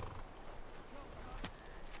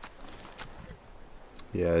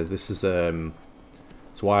 Yeah, this is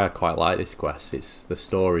it's why I quite like this quest. It's the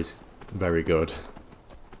story's very good.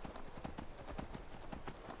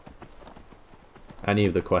 Any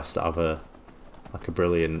of the quests that have a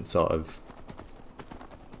brilliant sort of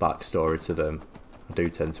backstory to them, I do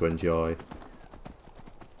tend to enjoy.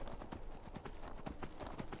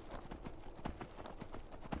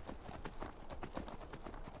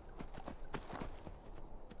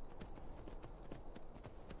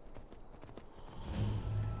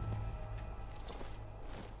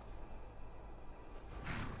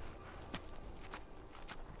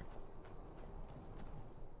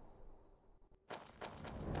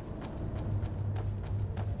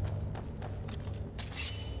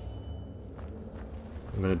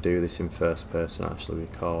 I'm going to do this in first person actually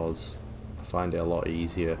because I find it a lot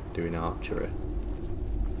easier doing archery.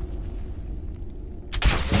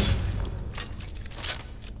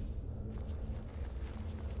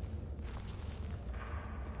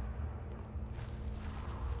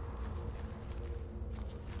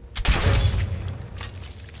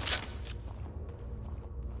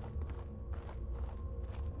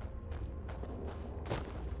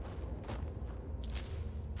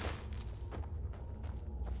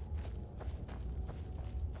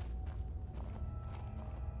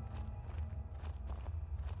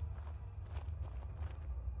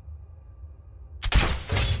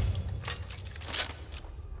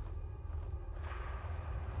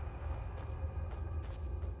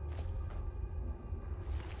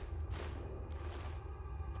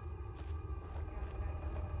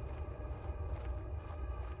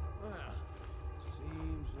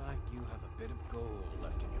 Seems like you have a bit of gold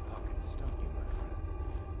left in your pockets, don't you, my friend?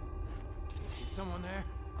 Is someone there?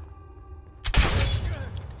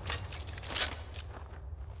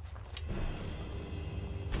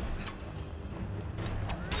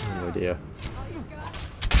 No idea.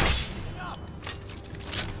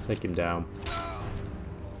 Take him down.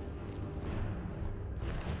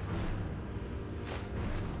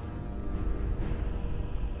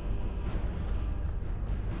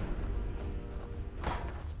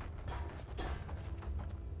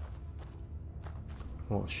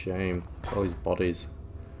 What a shame. All these bodies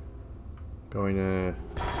going.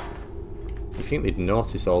 You think they'd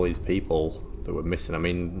notice all these people that were missing? I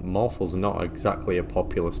mean, Morthal's not exactly a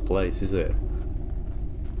populous place, is it?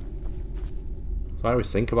 So I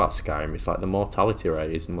always think about Skyrim. It's like the mortality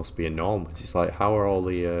rate must be enormous. It's like how are all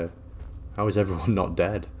the how is everyone not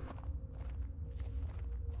dead?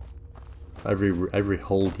 Every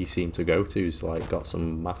hold you seem to go to is like got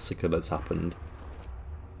some massacre that's happened.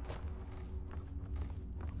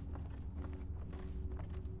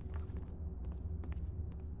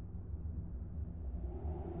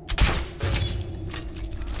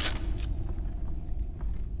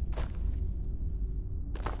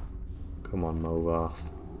 Come on, Movarth.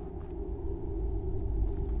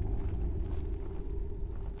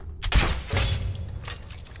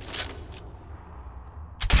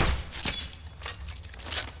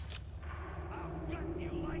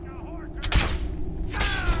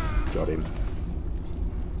 Got him.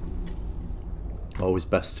 Always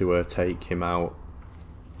best to take him out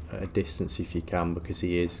at a distance if you can, because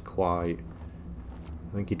he is quite...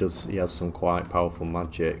 I think he has some quite powerful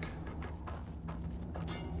magic.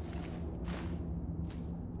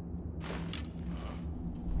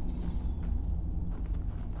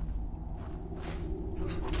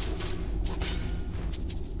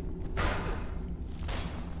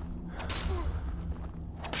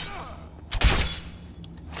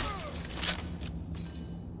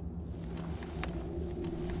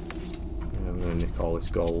 make all this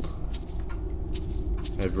gold.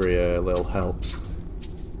 Every little helps.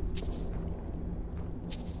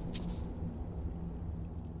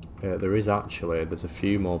 There is actually, there's a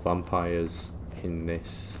few more vampires in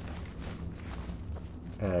this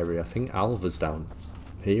area. I think Alva's down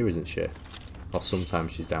here, isn't she? Or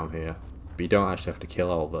sometimes she's down here. But you don't actually have to kill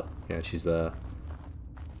Alva. Yeah, she's there.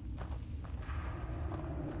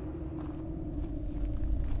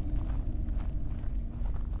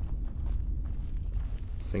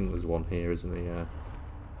 I think there's one here, isn't there? Yeah.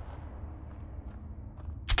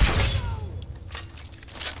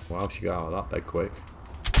 Wow, she got out of that bed quick.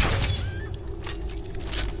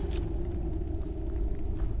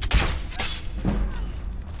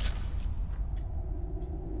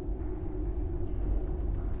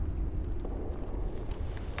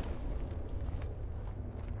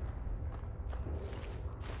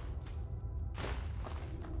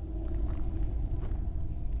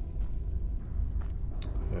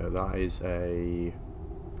 That is a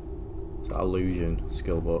illusion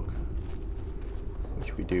skill book,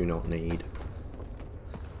 which we do not need.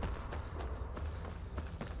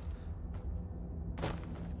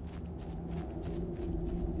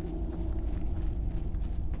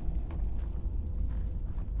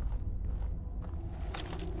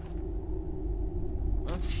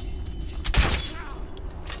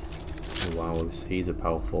 Oh, wow, he's a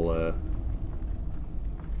powerful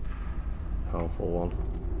one.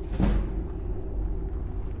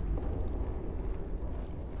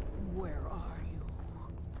 Where are you?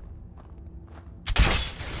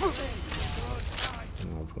 Oh,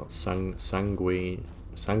 I've got sanguinaire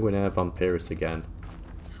vampirus again.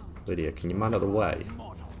 Lydia, can you man out of the way?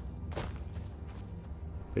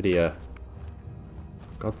 Lydia.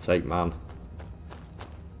 God's sake, man.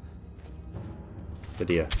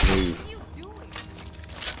 Lydia, move. What are you doing?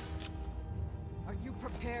 Are you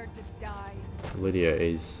prepared to die? Lydia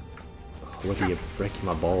is... Oh, Lydia, you're breaking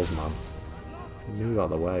my balls, man. Move out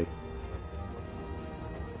of the way.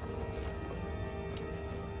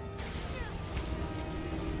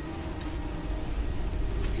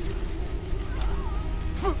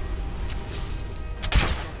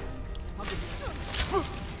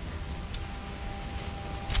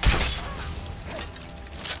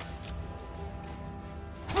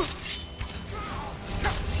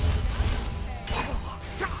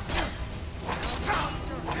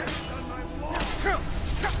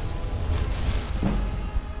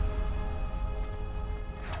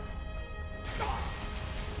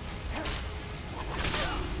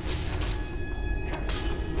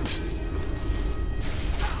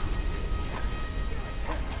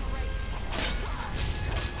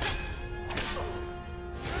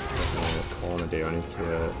 I need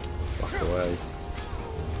to back away.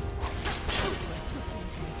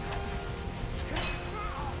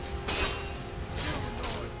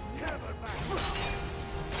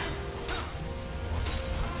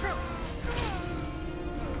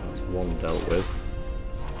 That's one dealt with.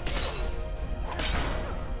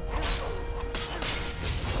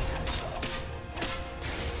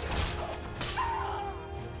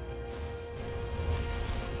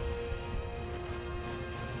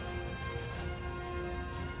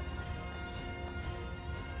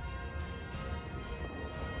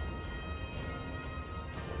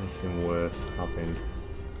 Anything worth having?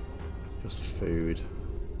 Just food.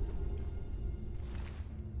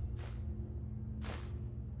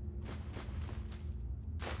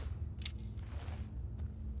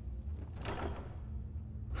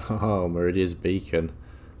 Oh, Meridia's beacon.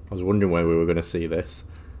 I was wondering where we were going to see this.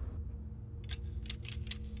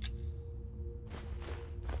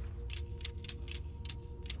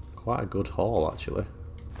 Quite a good haul, actually.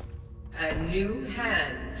 A new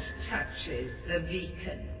hand touches the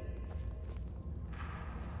beacon.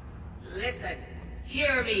 Listen,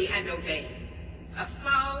 hear me and obey. A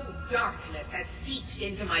foul darkness has seeped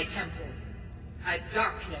into my temple. A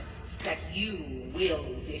darkness that you will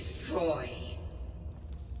destroy.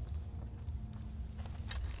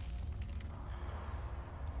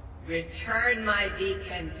 Return my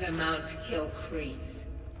beacon to Mount Kilcreath.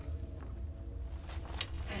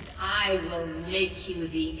 And I will make you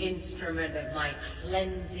the instrument of my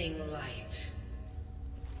cleansing light.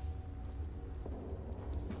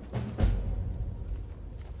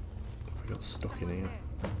 We got stuck in here.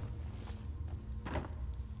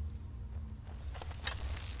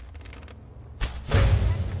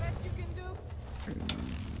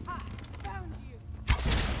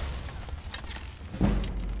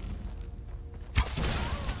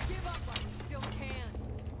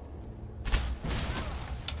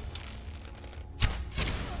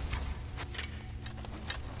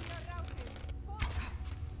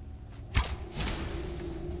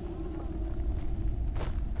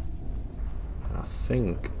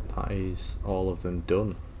 think that is all of them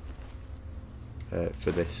done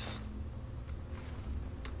for this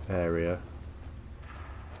area.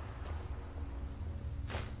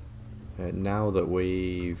 Now that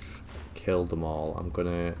we've killed them all, I'm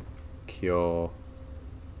gonna cure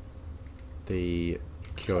the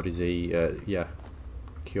cure disease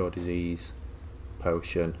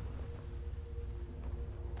potion.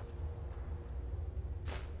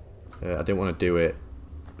 I didn't want to do it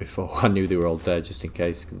before I knew they were all dead, just in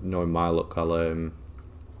case. Knowing my luck, I'll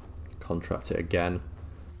contract it again.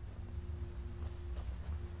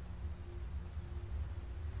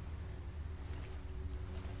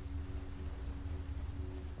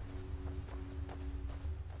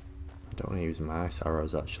 I don't want to use my ice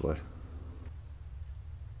arrows actually.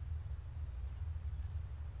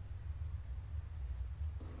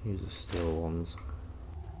 Use the steel ones.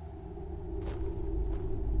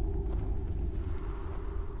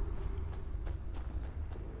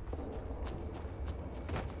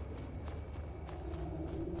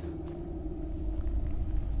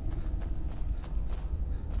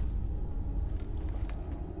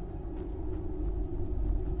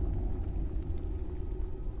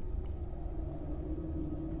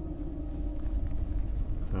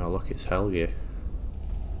 Oh look, it's Helge.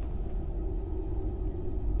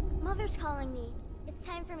 Mother's calling me. It's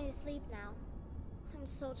time for me to sleep now. I'm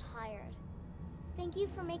so tired. Thank you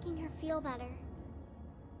for making her feel better.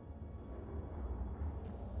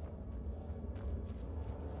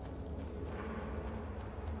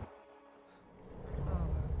 Oh,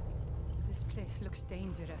 this place looks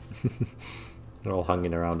dangerous. They're all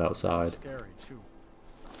hanging around outside. Scary too.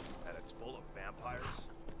 And it's full of vampires.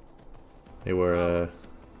 They were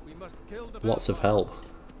We must kill the lots of vampire. help.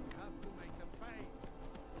 We have to make them pay.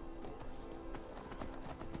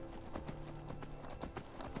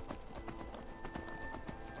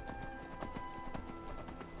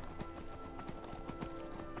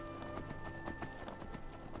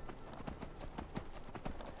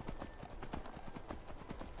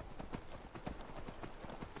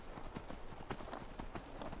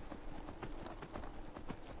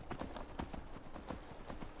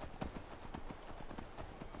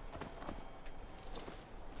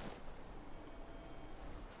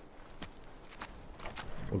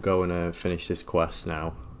 We'll go and finish this quest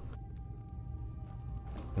now,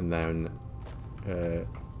 and then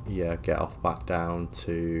yeah, get off back down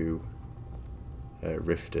to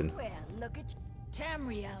Riften. Well, look at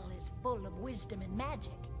Tamriel is full of wisdom and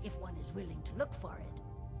magic, if one is willing to look for it.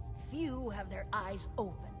 Few have their eyes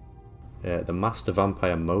open. The master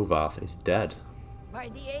vampire Movarth is dead. By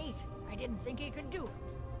the 8, I didn't think he could do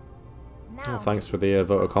it. Oh, Now thanks for the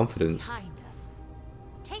vote of confidence. behind us.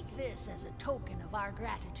 Take this as a token of our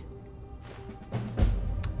gratitude.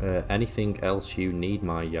 Anything else you need,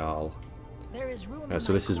 my Jarl? There is room in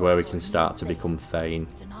So my this is where we court can for start new to things. become Thane.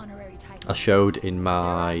 It's an honorary title. I showed in There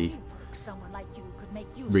are my few perks someone like you could make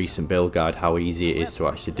use of. recent build guide how easy it is to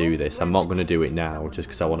actually do this. I'm not going to do it now just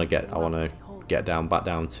because I want to get back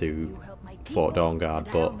down to Fort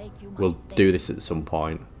Dawnguard, but we'll do this at some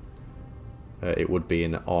point. It would be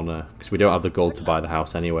an honour because we don't have the gold to buy the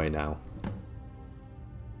house anyway now.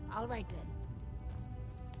 All right then.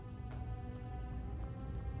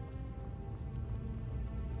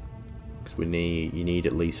 Because you need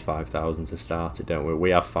at least 5,000 to start it, don't we?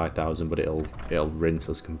 We have 5,000, but it'll rinse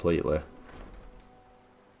us completely.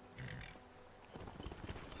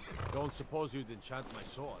 Don't suppose you'd enchant my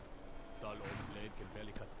sword. Dull old blade can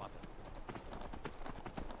barely cut butter.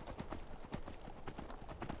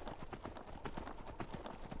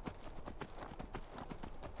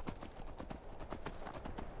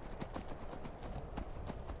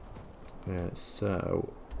 Yeah,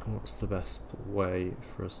 so what's the best way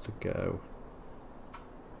for us to go?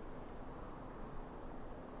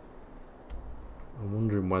 I'm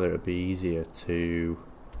wondering whether it would be easier to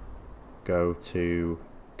go to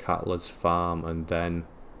Catler's farm and then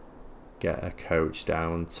get a coach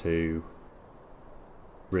down to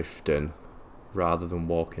Riften rather than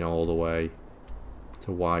walking all the way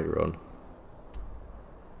to Whiterun.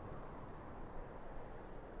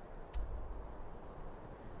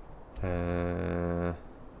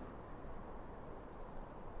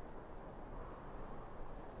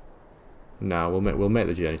 No, we'll make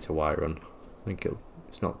the journey to Whiterun. I think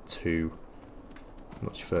it's not too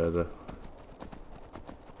much further.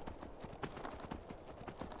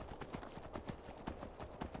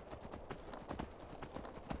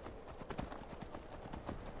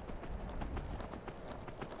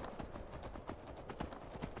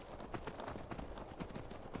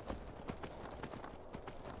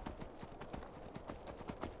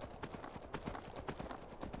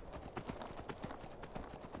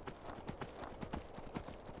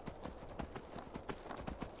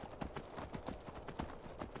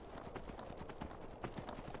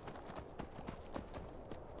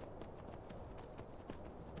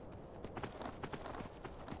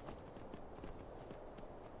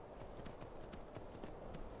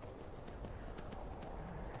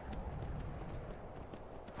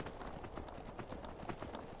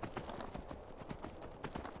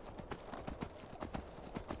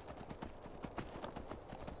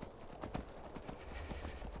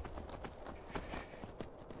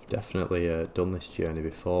 definitely done this journey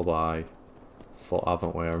before by foot,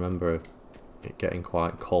 haven't we? I remember it getting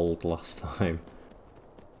quite cold last time.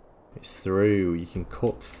 It's through, you can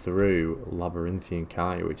cut through Labyrinthian,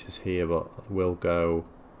 can't you, which is here, but we'll go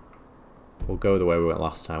the way we went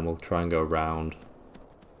last time. We'll try and go around.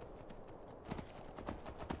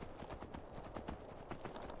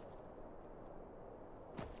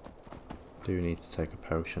 Do need to take a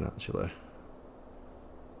potion actually.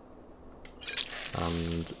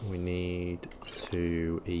 And we need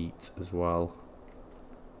to eat as well.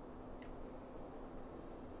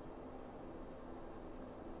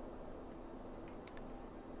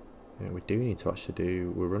 Yeah, we do need to actually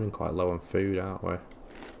do, we're running quite low on food, aren't we?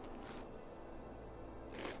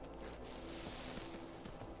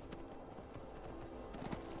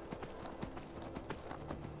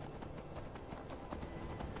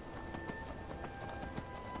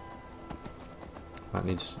 Might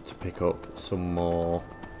need to pick up some more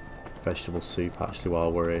vegetable soup actually while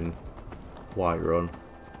we're in Whiterun.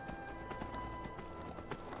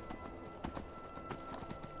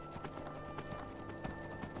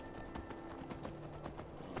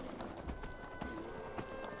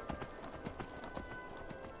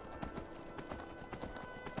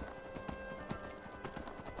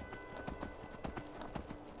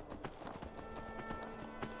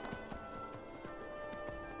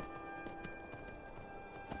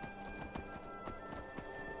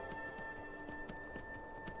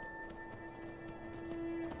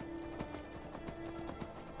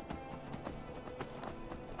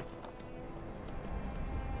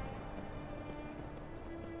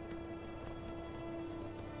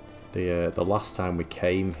 The last time we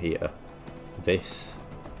came here, this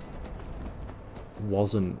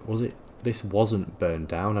wasn't burned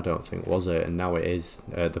down, I don't think, was it? And now it is.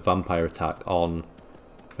 The vampire attack on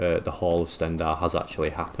the Hall of Stendar has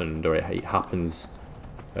actually happened, or it happens.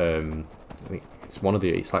 I think it's one of the.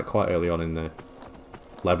 It's like quite early on in the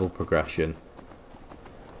level progression.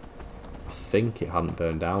 I think it hadn't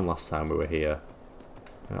burned down last time we were here.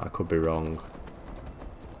 I could be wrong.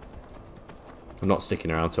 I'm not sticking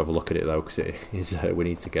around to have a look at it though, because it is. We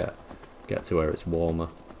need to get to where it's warmer.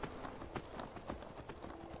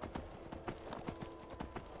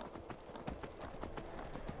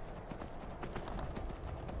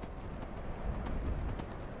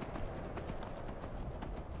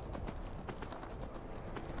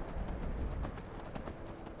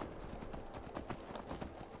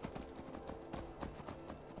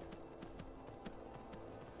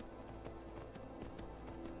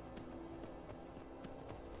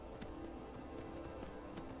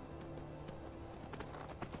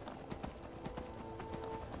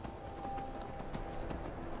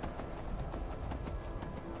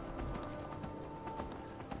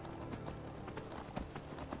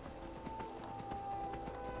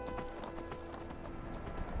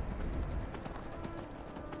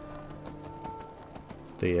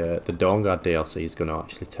 The Dawnguard DLC is going to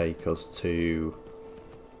actually take us to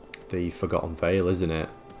the Forgotten Vale, isn't it?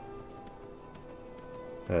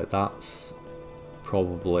 That's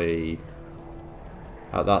probably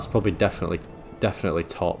definitely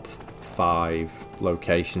top 5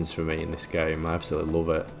 locations for me in this game. I absolutely love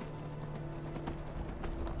it.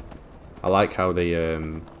 I like how they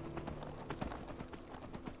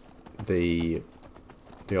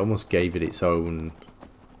almost gave it its own.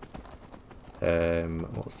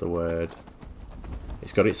 What's the word?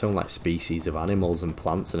 It's got its own like species of animals and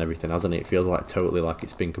plants and everything, hasn't it? It feels like totally like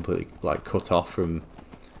it's been completely like cut off from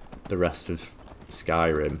the rest of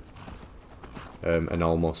Skyrim, and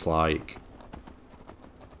almost like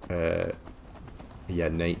yeah,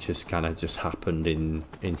 nature's kind of just happened in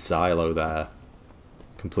silo there,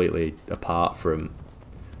 completely apart from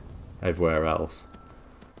everywhere else.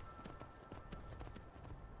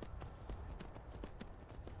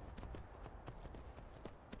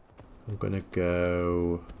 I'm gonna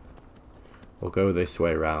go. We'll go this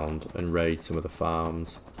way around and raid some of the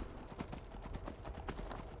farms.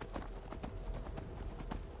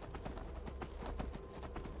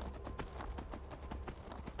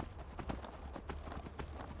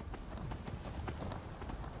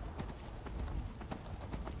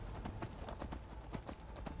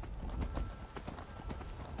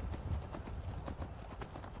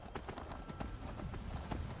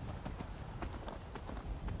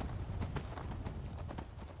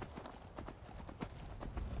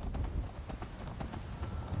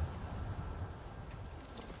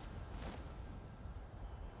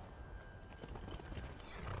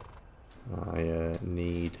 I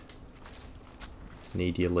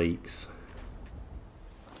need your leeks.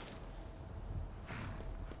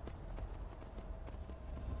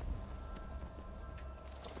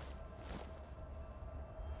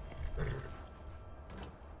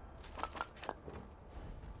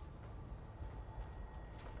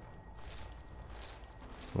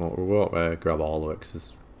 Well, we won't grab all of it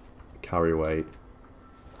because carry weight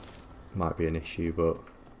might be an issue, but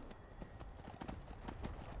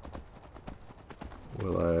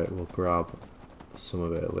we'll grab some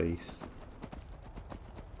of it at least.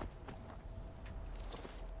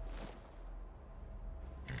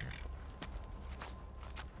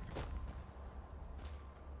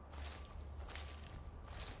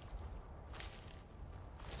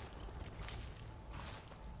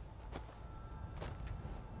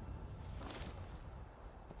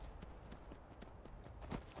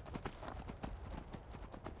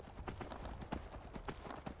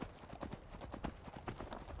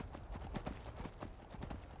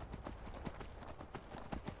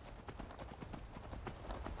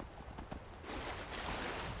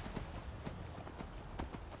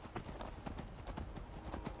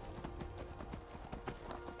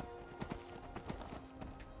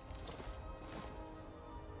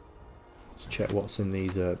 Check what's in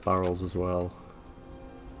these barrels as well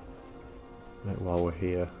while we're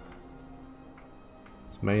here.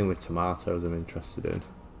 It's mainly tomatoes I'm interested in.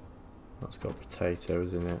 That's got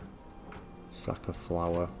potatoes in it. Sack of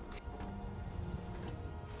flour.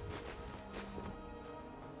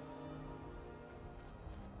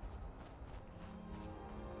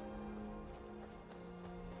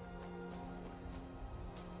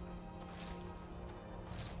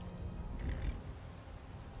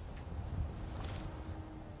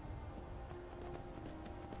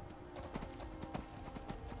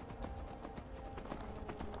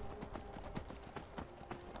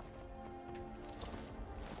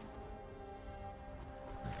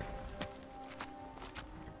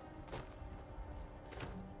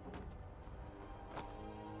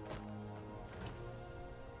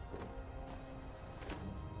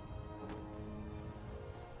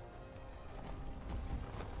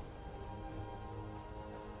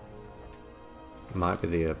 Might be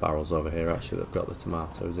the barrels over here actually that have got the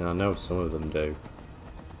tomatoes in. I know some of them do.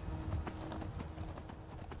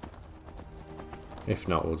 If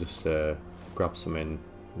not, we'll just grab some in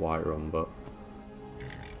Whiterun, but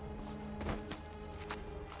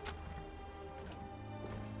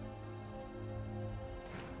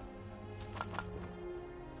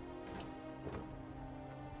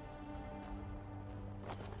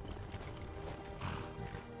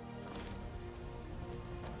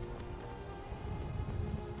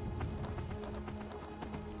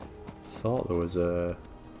thought there was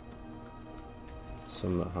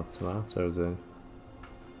some that had tomatoes in.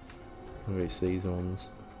 Maybe it's these ones.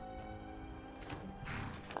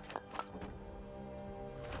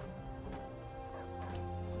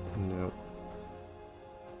 Nope.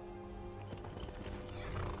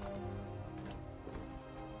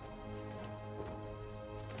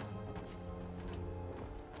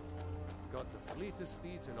 Got the fleetest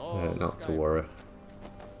steeds in all Not to Skyrim. worry.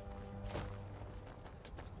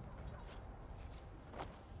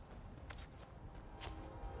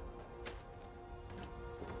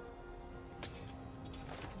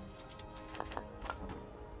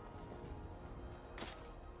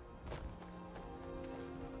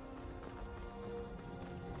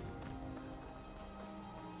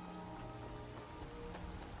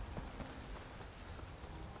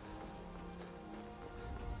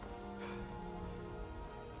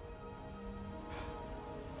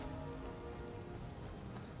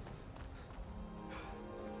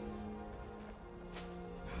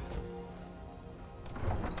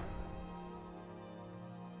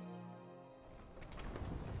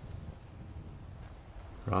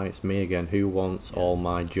 Right, it's me again. Who wants all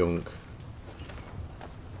my junk?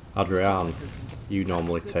 Adrian, you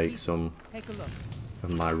normally take some of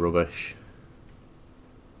my rubbish.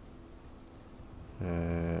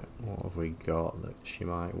 What have we got that she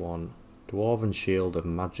might want? Dwarven Shield of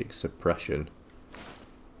Magic Suppression.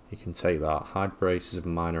 You can take that. Hide Braces of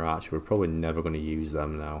Minor Archer. We're probably never going to use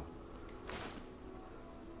them now.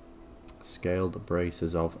 Scaled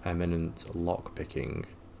Braces of Eminent Lockpicking.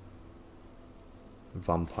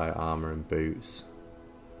 Vampire Armour and Boots.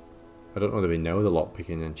 I don't know whether we know the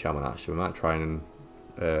lockpicking enchantment actually. We might try and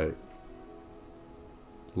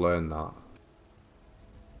learn that.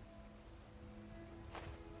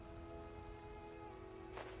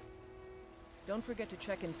 Don't forget to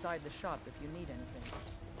check inside the shop if you need anything.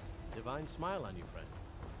 Divine smile on you, friend.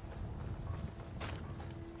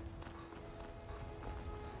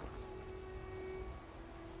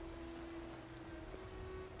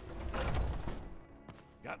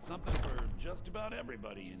 Got something for just about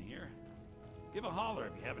everybody in here. Give a holler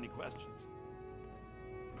if you have any questions.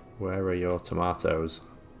 Where are your tomatoes?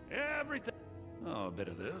 Everything. Oh, a bit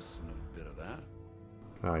of this and a bit of that.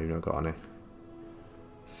 Oh, you've not got any.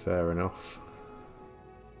 Fair enough.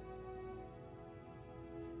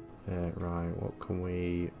 Right, what can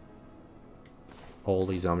we... All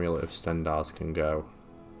these Amulet of Stendars can go.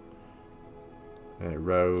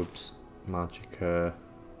 Robes, Magicka.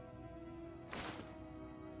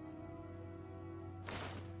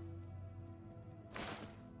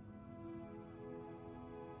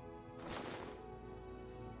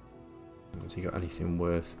 Has he got anything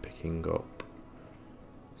worth picking up?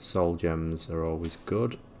 Soul gems are always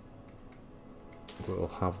good. We'll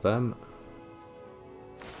have them.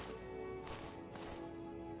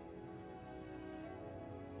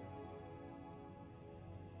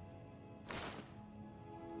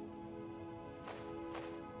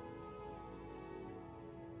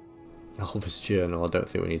 Alva's journal, I don't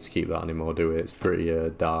think we need to keep that anymore, do we? It's pretty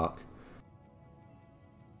dark.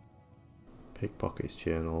 Pickpocket's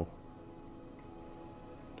journal.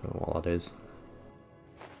 Don't know what that is.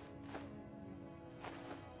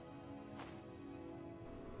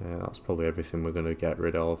 Yeah, that's probably everything we're going to get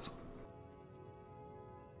rid of.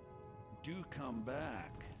 Do come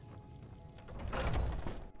back.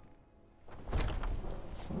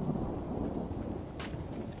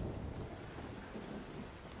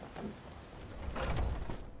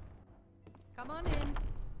 Come on in.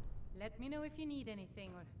 Let me know if you need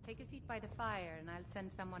anything, or take a seat by the fire and I'll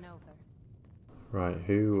send someone over. Right,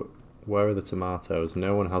 where are the tomatoes?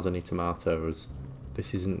 No one has any tomatoes.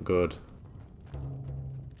 This isn't good.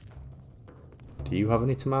 Do you have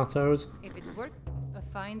any tomatoes? If it's worth a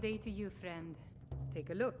fine day to you, friend. Take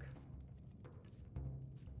a look.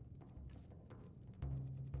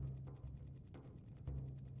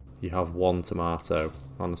 You have one tomato,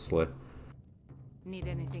 honestly. Need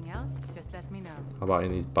anything else? Just let me know. How about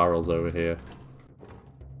in these barrels over here?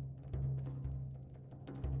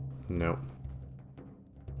 No.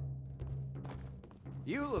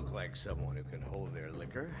 You look like someone who can hold their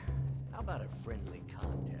liquor. How about a friendly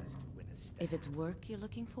contest to win a stake? If it's work you're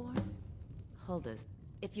looking for, hold us.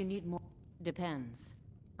 If you need more, depends.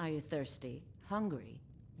 Are you thirsty? Hungry?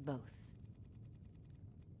 Both.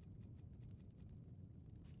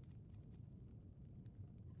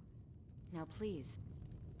 Now please.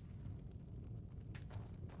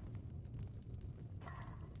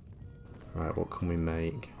 Right, what can we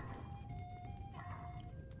make?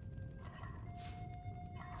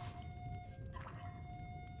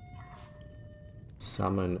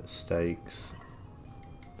 Salmon steaks.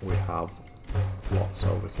 We have lots,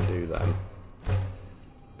 so we can do them.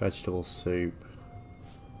 Vegetable soup.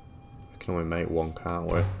 We can only make one, can't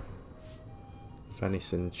we?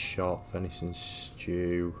 Venison shot, venison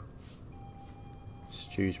stew.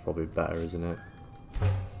 Stew's probably better, isn't it?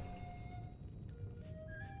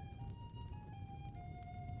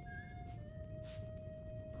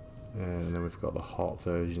 And then we've got the hot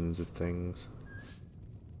versions of things.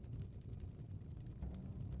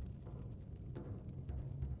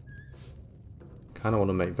 Kind of want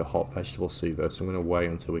to make the hot vegetable soup though, so I'm going to wait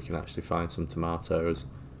until we can actually find some tomatoes.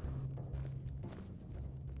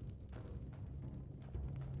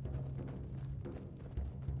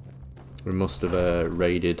 We must have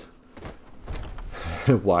raided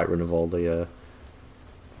Whiterun of all the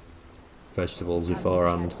vegetables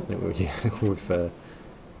beforehand. I think with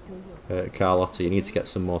Carlotta, you need to get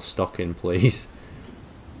some more stock in, please.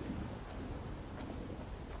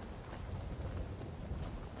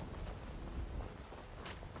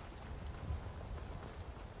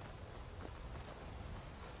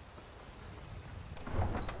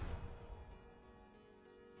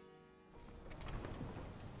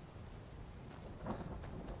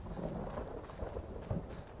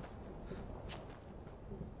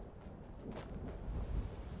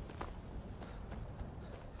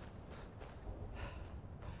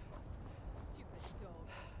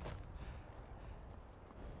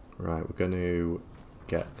 Right, we're going to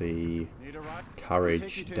get the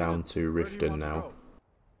carriage down to Riften now.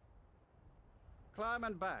 Climb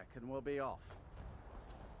and back and we'll be off.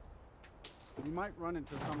 You might run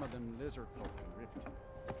into some of them lizard folk in Riften.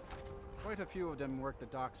 Quite a few of them work the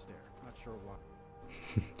docks there, not sure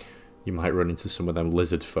why. You might run into some of them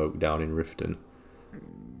lizard folk down in Riften.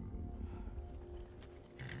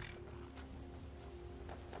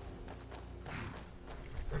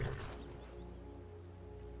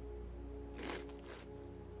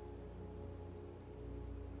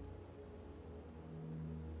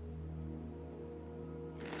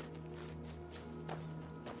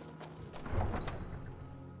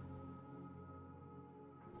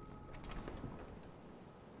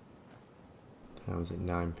 Now is it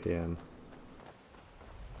 9 PM?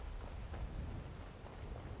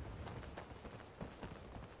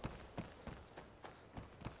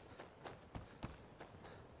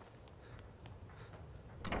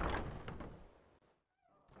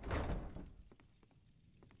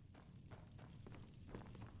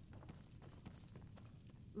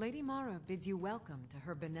 Lady Mara bids you welcome to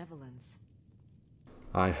her benevolence.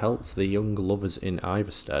 I helped the young lovers in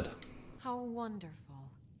Iverstead. How wonderful.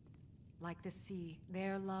 Like the sea,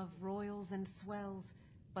 their love roils and swells,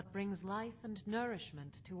 but brings life and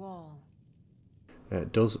nourishment to all.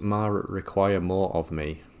 Does Mara require more of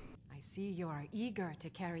me? I see you are eager to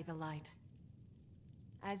carry the light.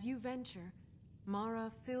 As you venture,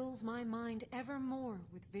 Mara fills my mind ever more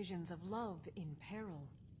with visions of love in peril.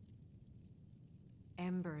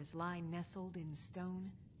 Embers lie nestled in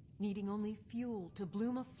stone, needing only fuel to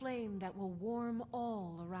bloom a flame that will warm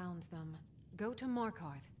all around them. Go to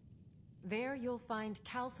Markarth. There you'll find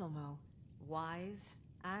Calsomo, wise,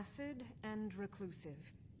 acid, and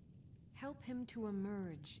reclusive. Help him to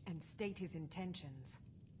emerge and state his intentions.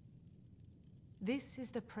 This is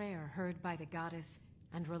the prayer heard by the goddess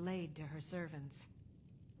and relayed to her servants.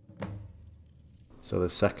 So the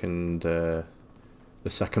second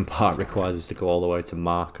part requires us to go all the way to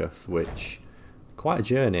Markarth, which quite a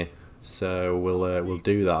journey. So we'll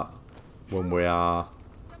do that when we are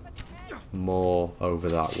more over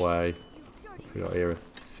that way. We got here a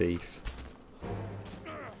thief.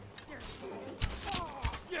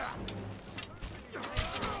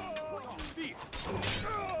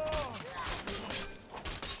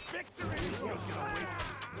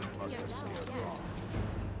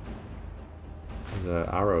 There's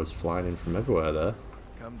arrows flying in from everywhere there.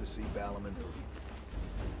 Come to see Balaman.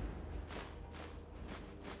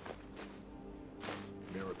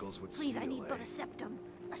 Miracles would Please, steal, I need eh? but a septum.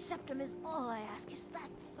 A septum is all I ask. Is that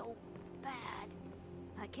so bad?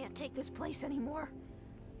 I can't take this place anymore.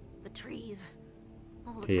 The trees.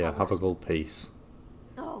 All the Here, colors. have a gold piece.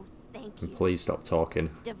 Oh, thank you. And please stop talking.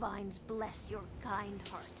 Divines bless your kind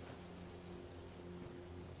heart.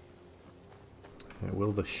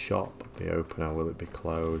 Will the shop be open or will it be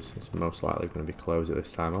closed? It's most likely going to be closed at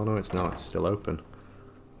this time. Oh no, it's not. It's still open.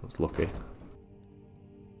 That's lucky.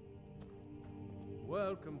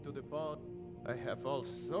 Welcome to the pond. I have all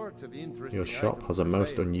sorts of interesting Your shop items has a for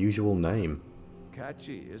most sale. unusual name.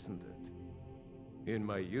 Catchy, isn't it? In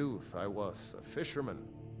my youth, I was a fisherman.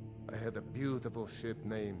 I had a beautiful ship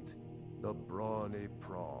named the Brawny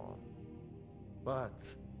Prawn. But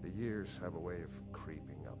the years have a way of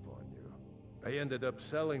creeping up on you. I ended up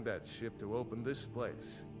selling that ship to open this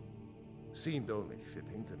place. Seemed only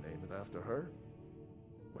fitting to name it after her.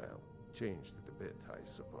 Well, changed it a bit, I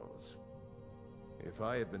suppose. If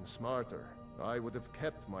I had been smarter, I would have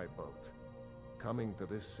kept my boat. Coming to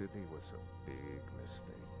this city was a big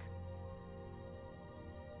mistake.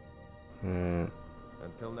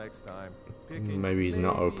 Until next time. Maybe he's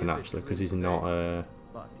not open actually because he's not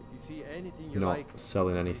But if you see anything you not like,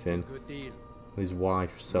 selling anything. good deal. His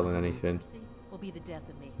wife selling anything. Will be the death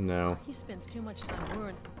of me. No. He spends too much time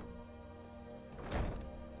worrying.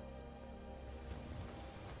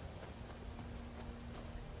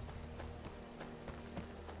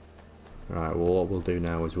 Right, well what we'll do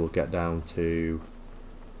now is we'll get down to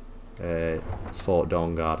Fort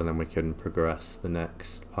Dawnguard and then we can progress the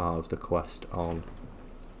next part of the quest on.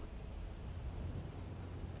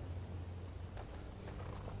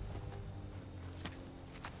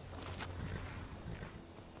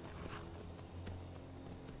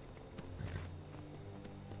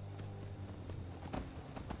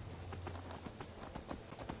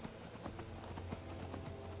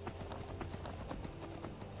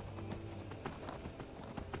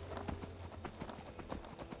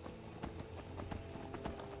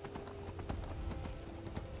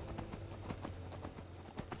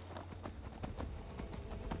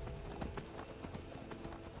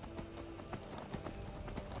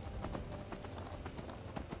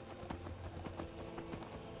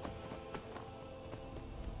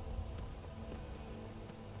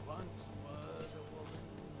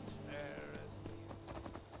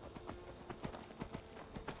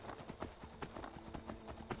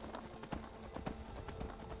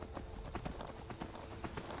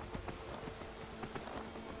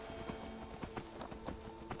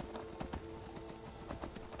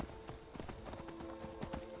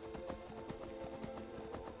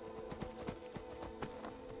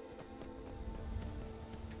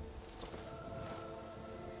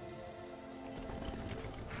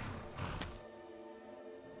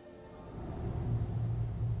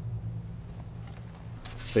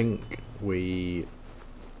 I think we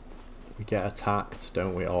get attacked,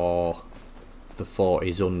 don't we? Or the fort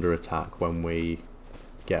is under attack when we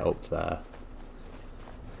get up there.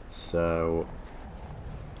 So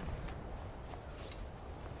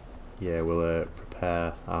yeah, we'll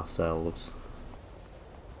prepare ourselves.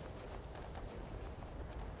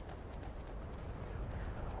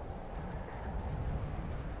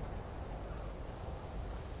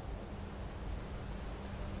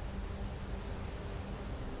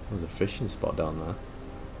 there's a fishing spot down there.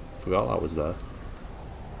 Forgot that was there.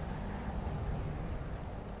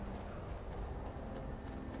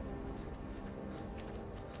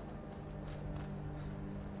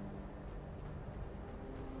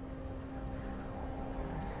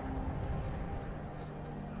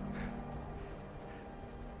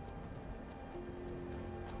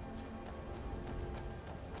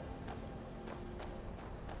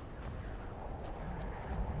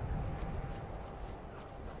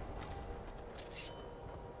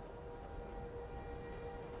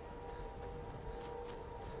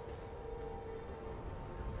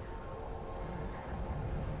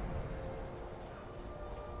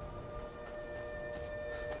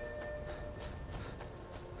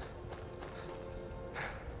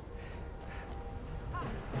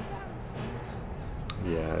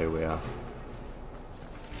 Yeah, here we are.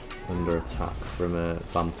 Under attack from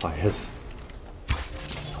vampires.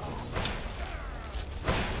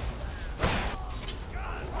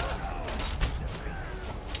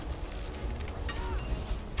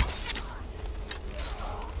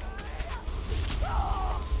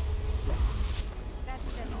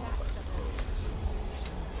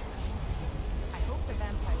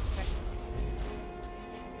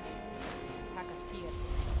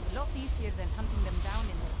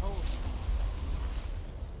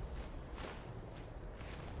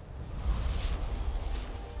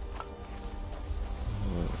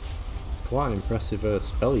 Quite an impressive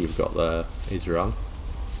spell you've got there, Isran.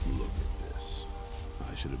 Look at this.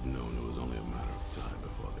 I should have known it was only a matter of time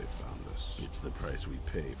before they found us. It's the price we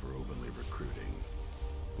pay for openly recruiting.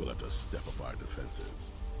 We'll have to step up our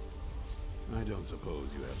defenses. I don't suppose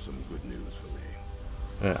you have some good news for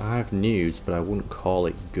me. I have news, but I wouldn't call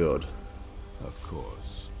it good. Of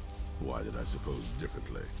course. Why did I suppose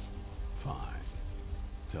differently? Fine.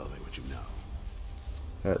 Tell me what you know.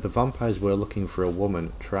 The vampires were looking for a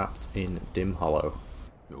woman trapped in Dim Hollow.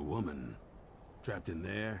 A woman? Trapped in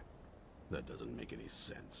there? That doesn't make any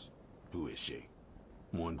sense. Who is she?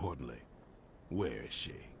 More importantly, where is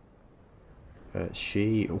she?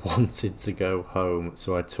 She wanted to go home,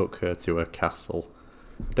 so I took her to her castle.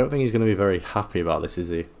 I don't think he's going to be very happy about this, is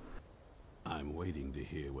he? I'm waiting to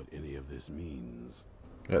hear what any of this means.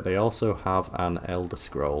 They also have an Elder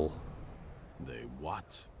Scroll. They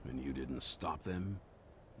what? And you didn't stop them?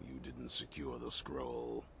 You didn't secure the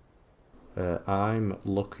scroll? I'm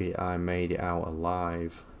lucky I made it out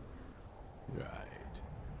alive. Right.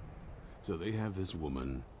 So they have this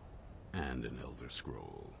woman and an Elder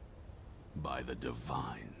Scroll. By the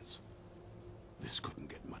Divines. This couldn't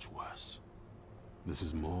get much worse. This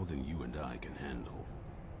is more than you and I can handle.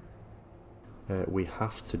 We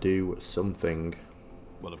have to do something.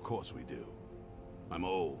 Well, of course we do. I'm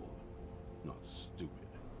old, not stupid.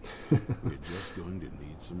 We're just going to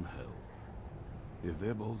need some help. If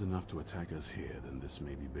they're bold enough to attack us here, then this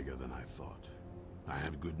may be bigger than I thought. I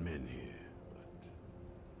have good men here,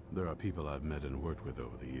 but there are people I've met and worked with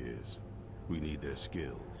over the years. We need their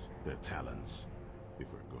skills, their talents, if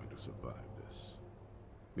we're going to survive this.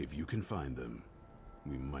 If you can find them,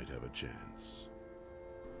 we might have a chance.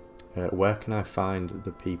 Where can I find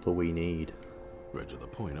the people we need? Right to the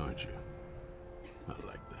point, aren't you? I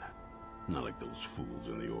like that. Not like those fools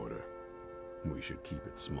in the Order. We should keep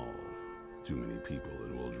it small. Too many people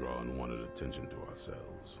and we'll draw unwanted attention to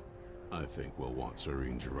ourselves. I think we'll want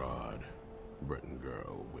Serene Gerard. Breton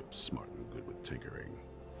girl, whip smart and good with tinkering.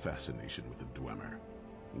 Fascination with the Dwemer.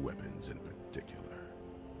 Weapons in particular.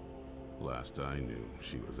 Last I knew,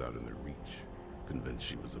 she was out in the Reach. Convinced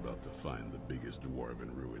she was about to find the biggest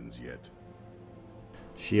dwarven ruins yet.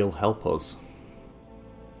 She'll help us.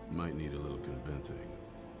 Might need a little convincing,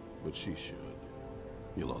 but she should.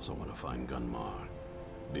 You'll also want to find Gunmar.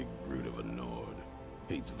 Big brute of a Nord.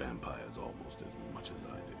 Hates vampires almost as much as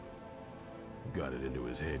I do. Got it into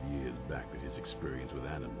his head years back that his experience with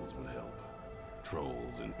animals would help.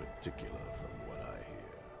 Trolls in particular, from what I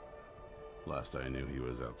hear. Last I knew, he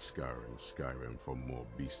was out scouring Skyrim for more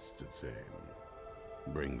beasts to tame.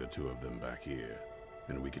 Bring the two of them back here,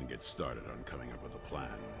 and we can get started on coming up with a plan.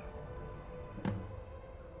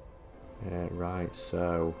 Yeah, right,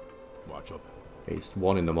 so... Watch up. It's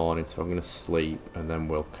 1 in the morning, so I'm going to sleep, and then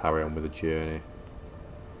we'll carry on with the journey.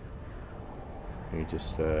 You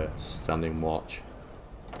just standing watch.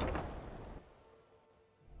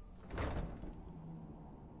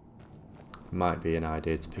 Might be an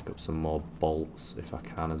idea to pick up some more bolts if I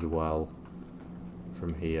can as well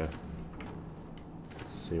from here.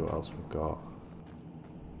 Let's see what else we've got.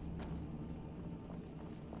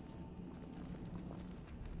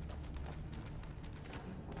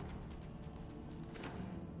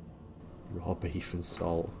 Raw beef and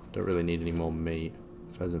salt. Don't really need any more meat,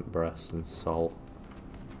 if Pheasant breast and salt.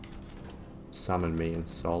 Salmon meat and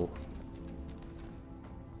salt.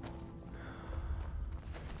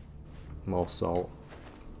 More salt.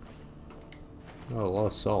 Oh, a lot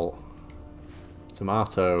of salt.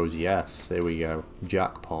 Tomatoes, yes, here we go.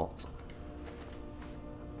 Jackpot.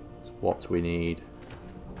 It's what we need.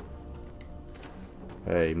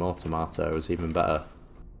 Hey, more tomatoes, even better.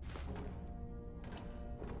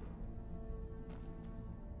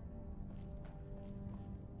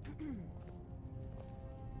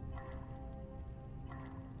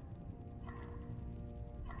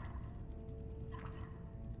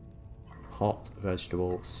 Hot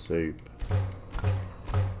vegetable soup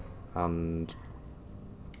and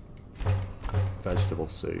vegetable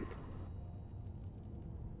soup.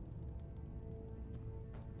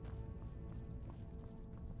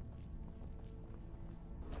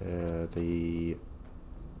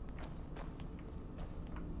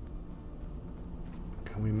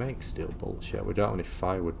 Can we make steel bolts yet? We don't have any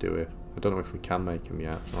firewood, do we? I don't know if we can make them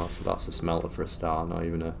yet. Oh, so that's a smelter for a start, not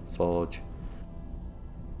even a forge.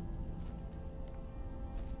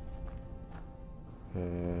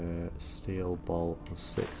 Steel bolt,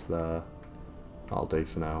 6 there. That'll do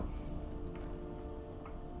for now.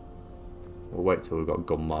 We'll wait till we've got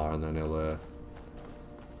Gunmar and then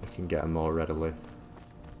we can get them more readily.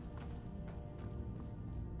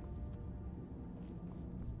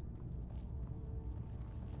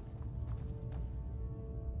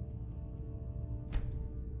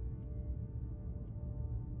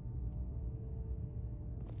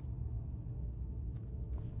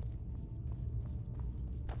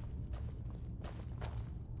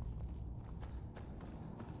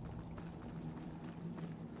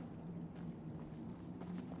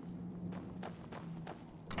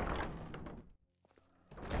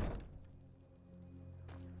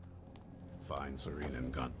 Find Serene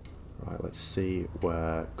and Gun. Right, let's see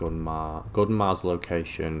where Gunmar's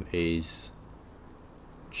location is.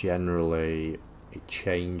 Generally, it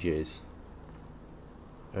changes,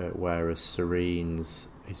 whereas Serene's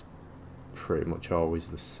is pretty much always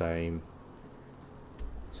the same.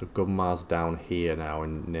 So Gunmar's down here now,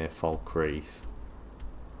 near Falkreath,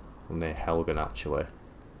 or near Helgen actually.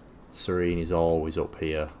 Serene is always up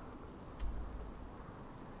here.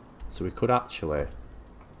 So we could actually...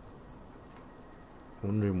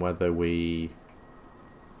 Wondering whether we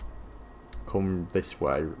come this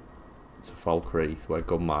way to Falkreath, where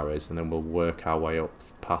Gunmar is, and then we'll work our way up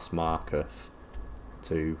past Markarth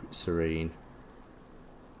to Serene.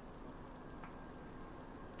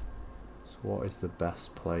 So what is the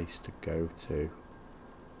best place to go to?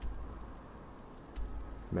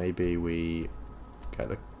 Maybe we get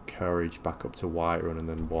the courage back up to Whiterun and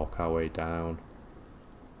then walk our way down.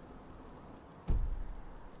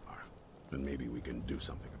 Then maybe we can do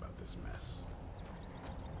something about this mess.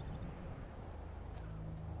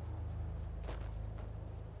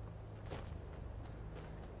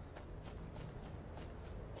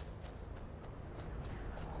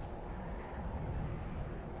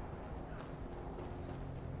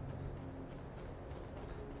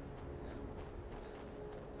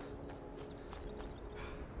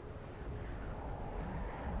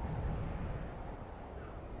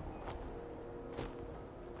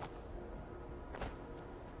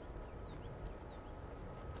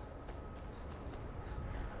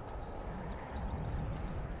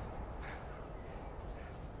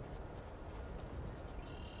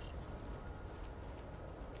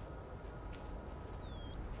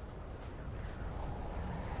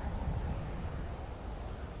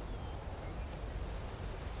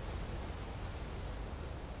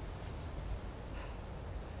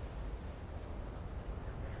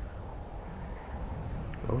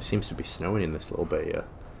 It always seems to be snowing in this little bit here.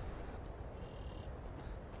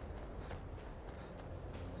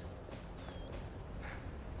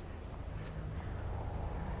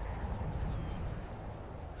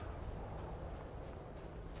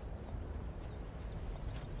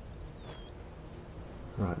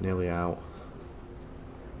 Right, nearly out.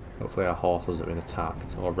 Hopefully our horse hasn't been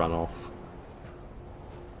attacked or run off.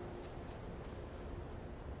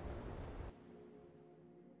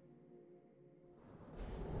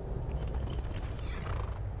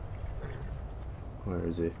 Where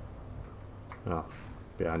is he? Oh,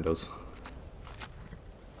 behind us.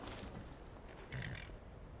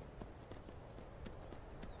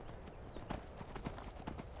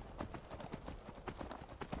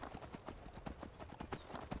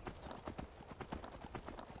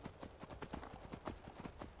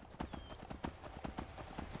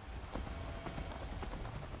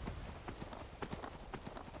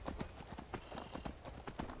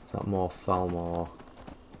 Is that more Thalmor?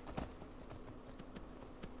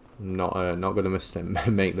 not going to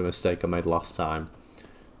make the mistake I made last time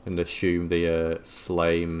and assume the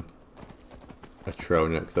flame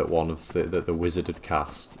Atronic that that the wizard had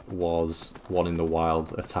cast was one in the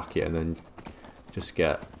wild, attack it and then just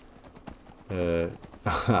get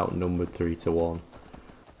outnumbered 3-1.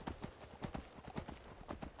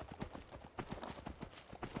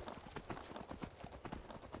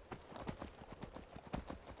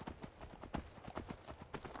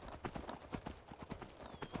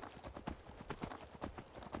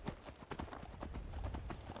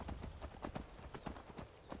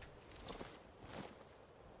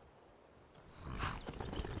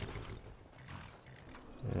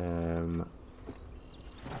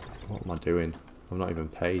 What am I doing? I'm not even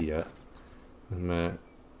paid yet. I'm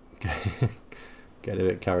getting a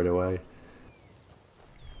bit carried away.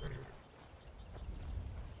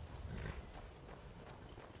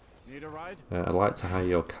 Need a ride? I'd like to hire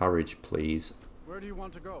your carriage, please. Where do you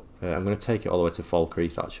want to go? I'm going to take it all the way to Fall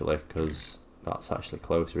Creek, actually, because that's actually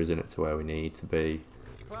closer, isn't it, to where we need to be.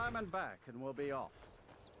 Climb and back, and we'll be off.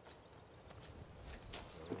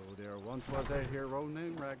 So there once was a hero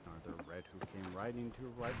named Ragnar the Red who came riding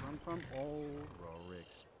to right run from old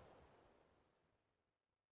Rorik's.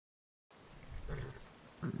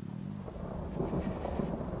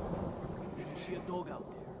 Did you see a dog out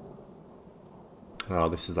there? Oh,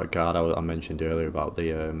 this is that guard I mentioned earlier about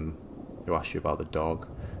the, who asked you about the dog.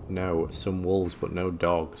 No, some wolves, but no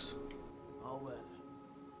dogs. Oh well.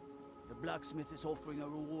 The blacksmith is offering a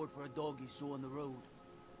reward for a dog he saw on the road.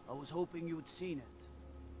 I was hoping you'd seen it.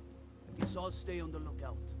 I guess I'll stay on the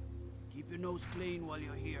lookout. Keep your nose clean while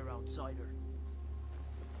you're here, outsider.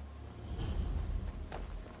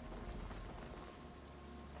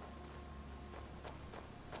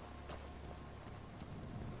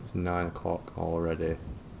 It's 9 o'clock already.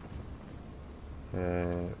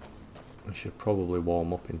 I should probably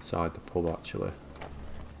warm up inside the pub, actually.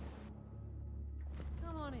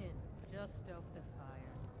 Come on in. Just stoke the fire.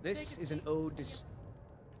 This is an ode to...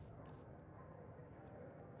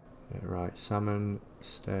 Right, salmon,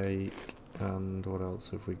 steak, and what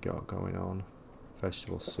else have we got going on?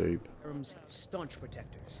 Vegetable soup. Staunch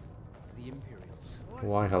protectors, the Imperials.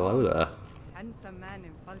 Why, hello there. Handsome man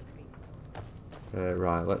in Falkreath.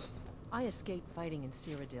 Right, let's... I escaped fighting in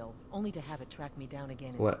Cyrodiil, only to have it track me down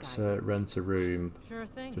again in Let's Skyrim. rent a room, Sure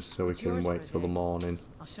thing. just so we It's can yours wait for a till the day. morning.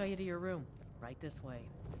 I'll show you to your room. Right this way.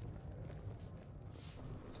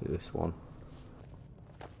 See this one.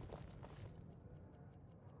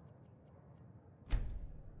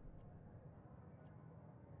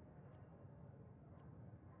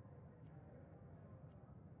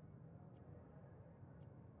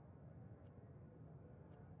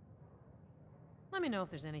 Let me know if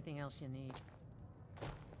there's anything else you need.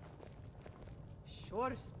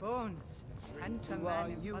 Sure bones. Handsome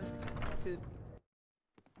man in Falkreath.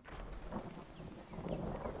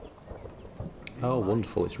 Oh,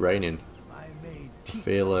 wonderful! It's raining. I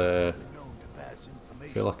feel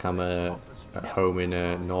like I'm at home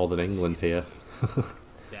in northern England here.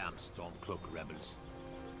 Damn Stormcloak rebels.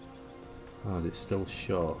 Oh, is it still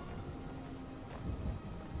short?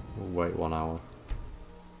 We'll wait 1 hour.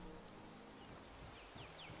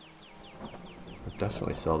 I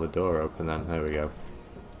definitely saw the door open then. There we go.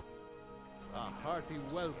 A hearty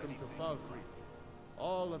welcome to Falkreath,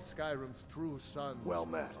 all of Skyrim's true sons. Well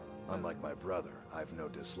met. Unlike my brother, I've no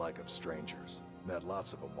dislike of strangers. Met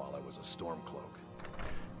lots of them while I was a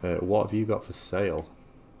Stormcloak. What have you got for sale?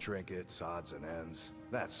 Trinkets, odds and ends,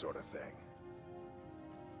 that sort of thing.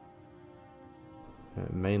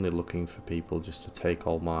 Mainly looking for people just to take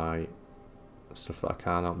all my stuff that I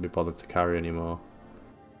can't be bothered to carry anymore.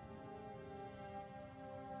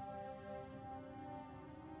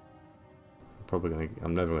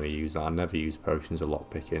 I'm never gonna use that. I never use potions of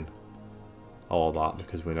lockpicking, all that,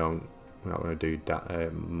 because we're not gonna do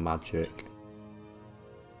magic.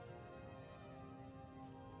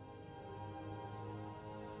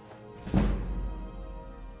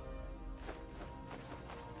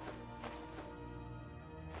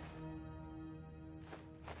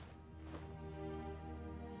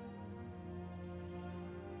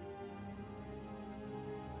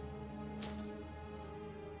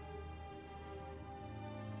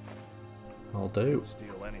 I'll do.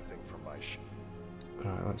 Steal anything from my ship.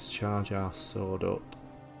 Alright, let's charge our sword up.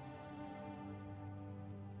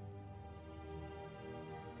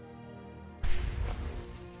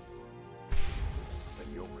 Then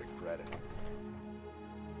you'll regret it.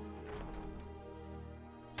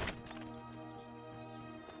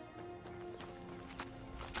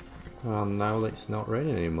 And now it's not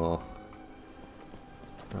raining anymore.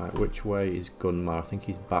 Right, which way is Gunmar? I think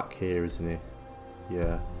he's back here, isn't he?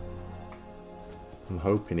 Yeah. I'm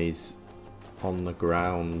hoping he's on the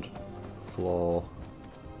ground floor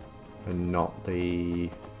and not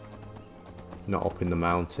up in the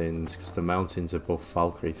mountains, because the mountains above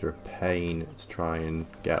Valkyrie are a pain to try and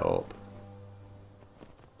get up.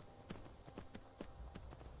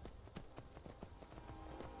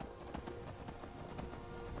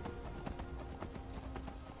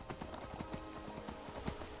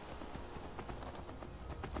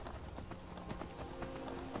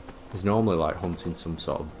 He's normally like hunting some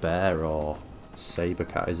sort of bear or saber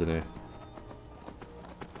cat, isn't he?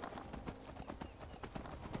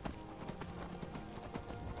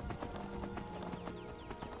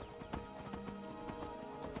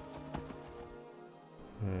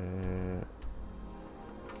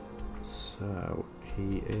 So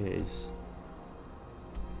he is.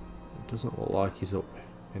 It doesn't look like he's up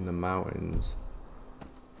in the mountains.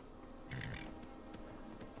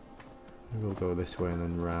 We'll go this way and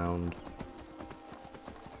then round.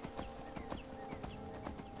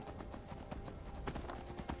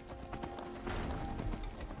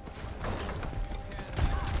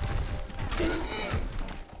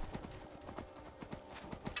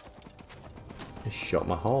 He shot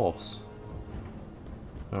my horse.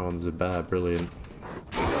 That one's a bear, brilliant.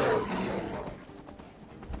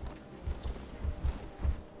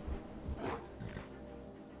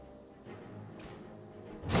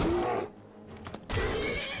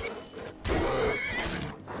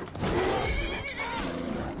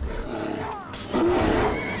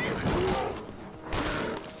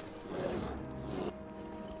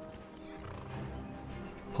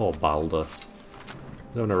 Poor Balder.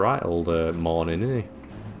 He's having a right old morning, isn't he?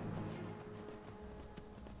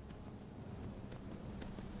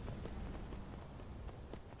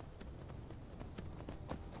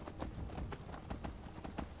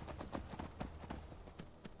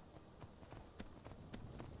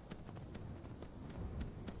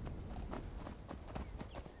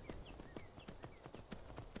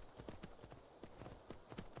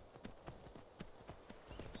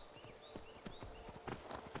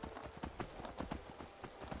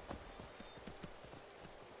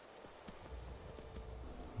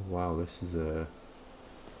 Wow, this is a...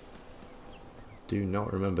 do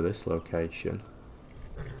not remember this location.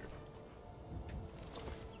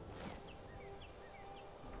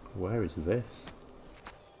 Where is this?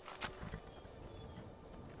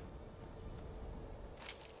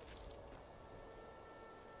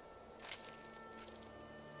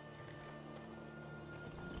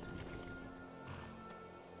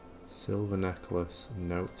 Silver necklace,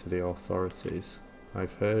 note to the authorities.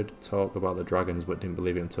 I've heard talk about the dragons but didn't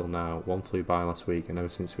believe it until now. One flew by last week and ever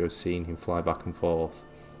since we have seen him fly back and forth.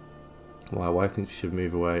 My wife thinks we should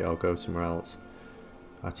move away or go somewhere else.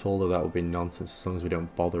 I told her that would be nonsense. As long as we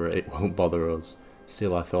don't bother it, it won't bother us.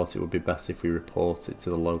 Still, I thought it would be best if we report it to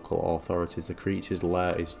the local authorities. The creature's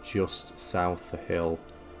lair is just south the hill.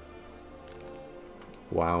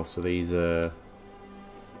 Wow, so these are...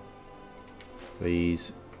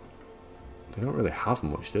 these... they don't really have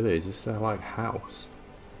much, do they? Is this their, like, house?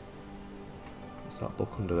 What's that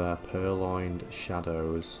book under there? Purloined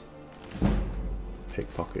Shadows.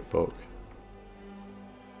 Pickpocket book.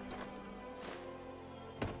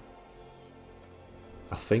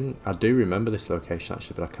 I think, I do remember this location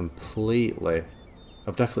actually, but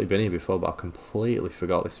I've definitely been here before, but I completely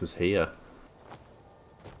forgot this was here.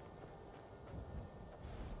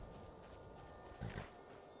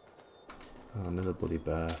 Oh, another bloody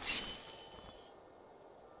bear.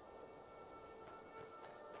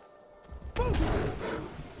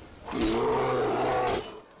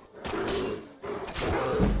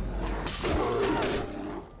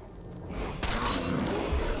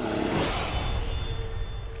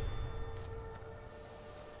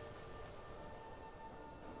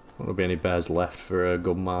 Won't be any bears left for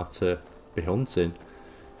Gunmar to be hunting.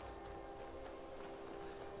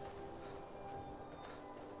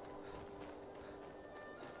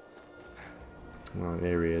 Right,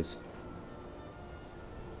 here he is.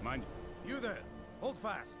 Mind you there! Hold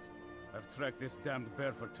fast! I've tracked this damned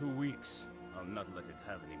bear for 2 weeks. I'll not let it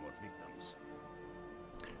have any more victims.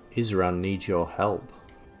 Isran needs your help.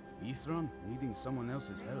 Isran needing someone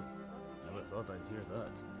else's help? Never thought I'd hear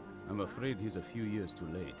that. I'm afraid he's a few years too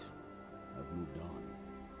late. I've moved on.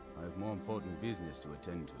 I have more important business to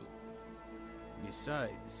attend to.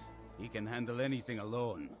 Besides, he can handle anything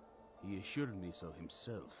alone. He assured me so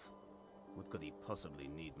himself. What could he possibly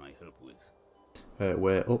need my help with?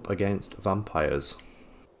 We're up against vampires.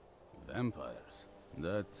 Vampires?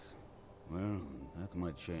 Well, that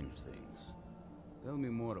might change things. Tell me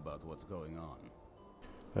more about what's going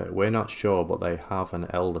on. We're not sure, but they have an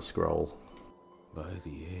Elder Scroll. By the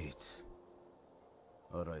 8th.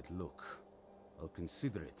 Alright, look. I'll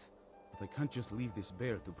consider it. But I can't just leave this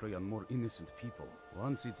bear to prey on more innocent people.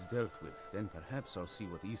 Once it's dealt with, then perhaps I'll see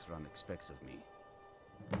what Isran expects of me.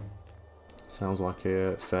 Sounds like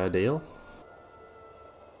a fair deal.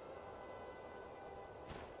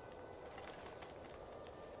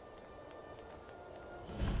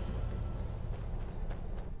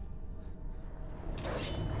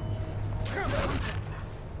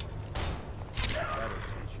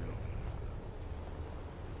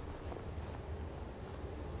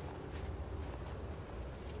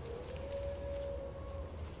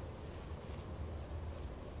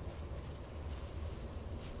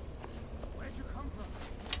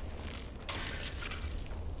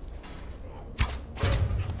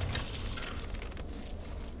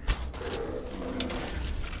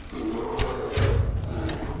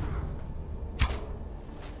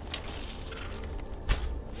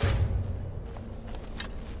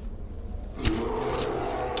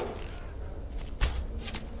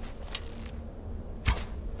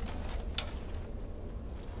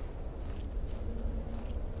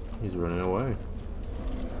 He's running away.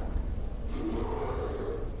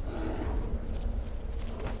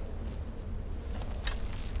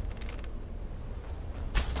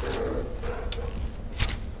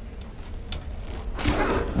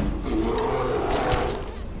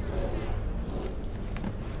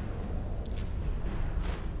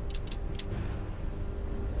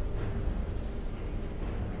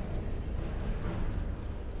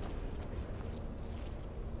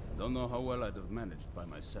 Don't know how well I'd have managed by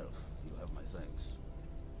myself. You have my thanks.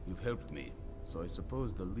 You've helped me, so I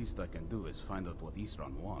suppose the least I can do is find out what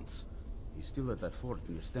Isran wants. He's still at that fort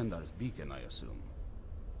near Stendar's beacon, I assume.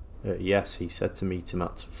 Yes, he said to meet him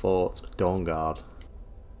at Fort Dawnguard.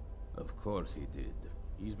 Of course he did.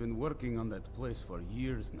 He's been working on that place for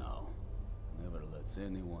years now. Never lets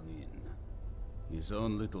anyone in. His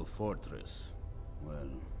own little fortress. Well,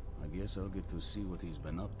 I guess I'll get to see what he's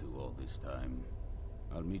been up to all this time.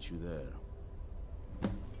 I'll meet you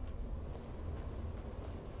there.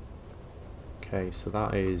 Okay, so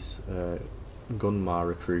that is Gunmar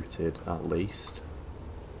recruited at least.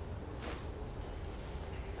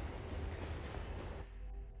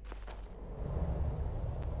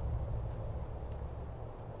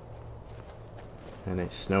 And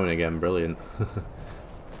it's snowing again, brilliant.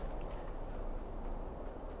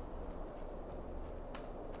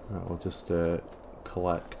 Right, we'll just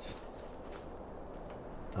collect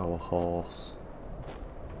our horse.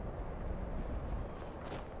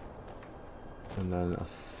 And then I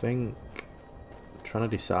think I'm trying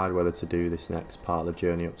to decide whether to do this next part of the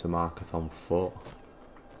journey up to Markarth on foot.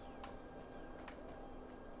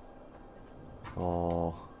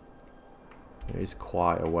 Or it is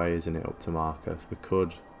quite a way, isn't it, up to Markarth? We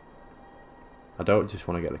could. I don't just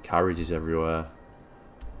want to get the carriages everywhere.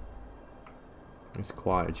 It's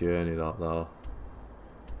quite a journey that though.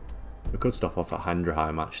 We could stop off at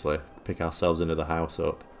Hendraheim actually, pick ourselves another house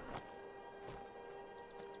up.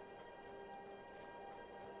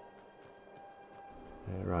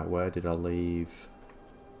 Right, where did I leave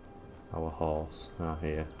our horse? Ah,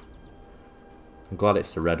 here. I'm glad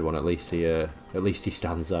it's the red one. At least he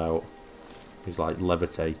stands out. He's like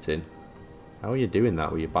levitating. How are you doing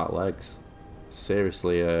that with your back legs?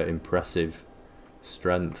 Seriously, impressive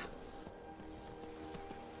strength.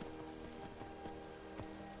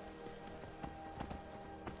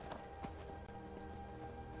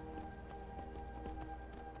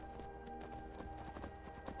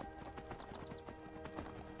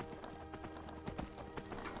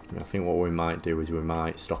 I think what we might do is we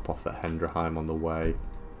might stop off at Hendraheim on the way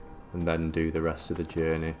and then do the rest of the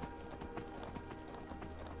journey.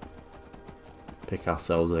 Pick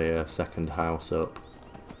ourselves a second house up.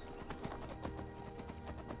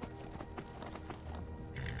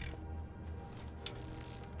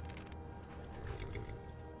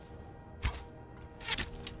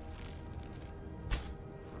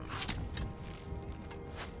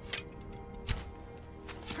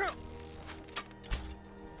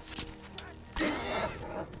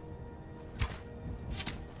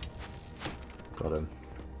 Got him.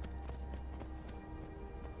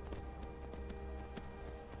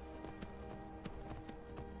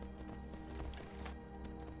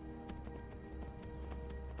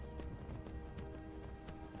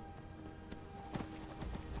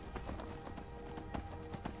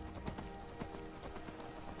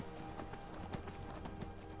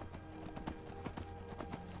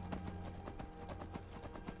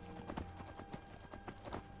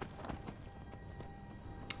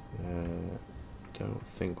 Don't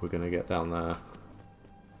think we're going to get down there.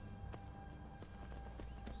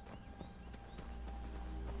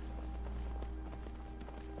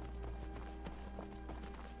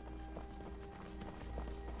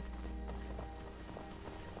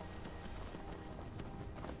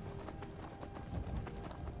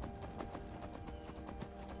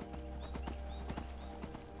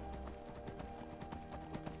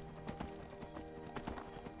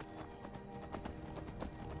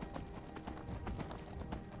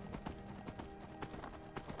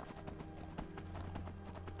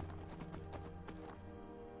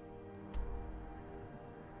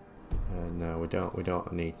 No, we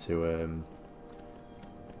don't need to. I was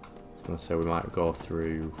gonna say we might go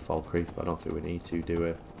through Fall Creek, but I don't think we need to do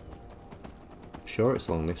it. Sure, it's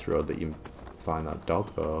along this road that you find that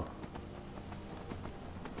dog though,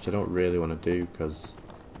 which I don't really want to do because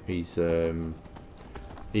he's even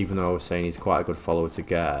though I was saying he's quite a good follower to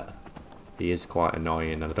get, he is quite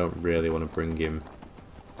annoying, and I don't really want to bring him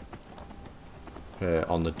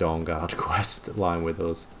on the Dawnguard quest line with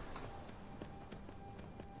us.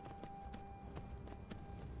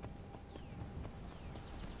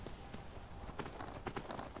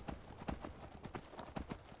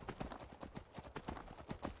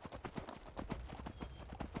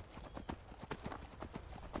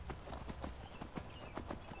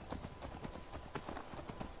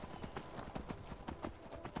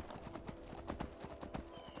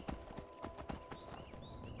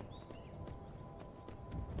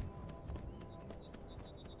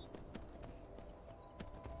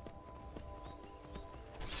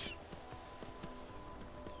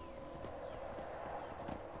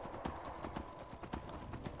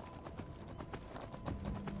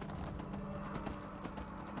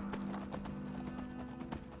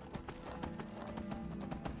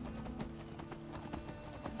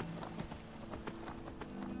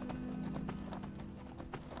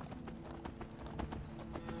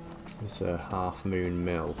 It's a Half Moon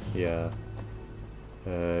Mill, yeah.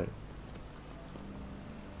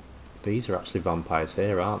 These are actually vampires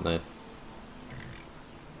here, aren't they?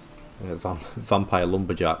 Vampire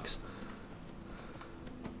lumberjacks.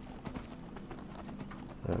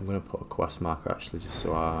 I'm going to put a quest marker actually, just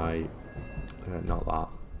so I... not that.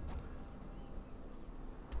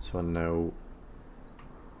 So I know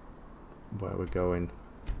where we're going.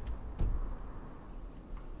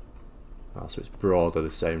 Oh, so it's broader the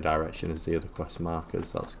same direction as the other quest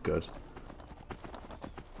markers, that's good.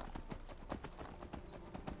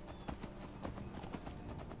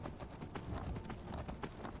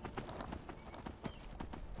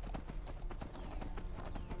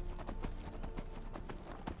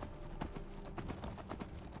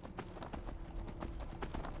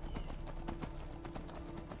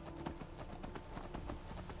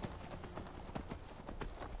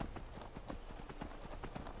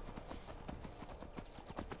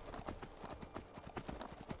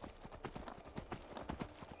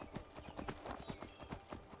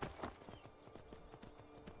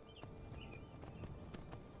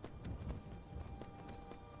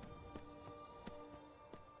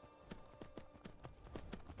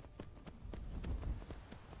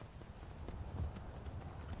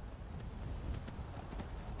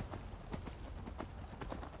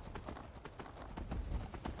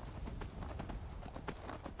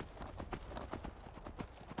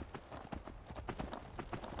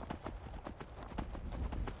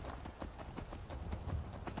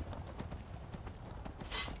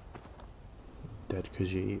 Dead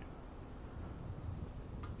Khajiit.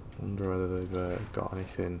 Wonder whether they've got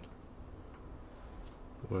anything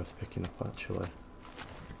worth picking up actually.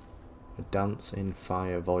 A Dance in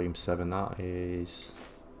Fire Volume 7, that's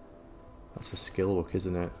a skill book,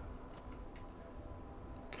 isn't it?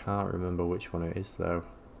 Can't remember which one it is though.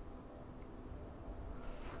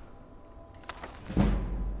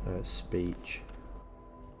 Speech.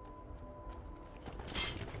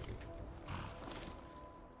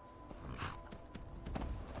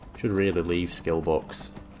 Should really leave skill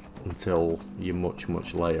books until you're much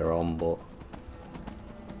later on, but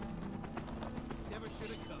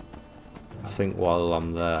I think while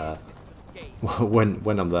I'm there,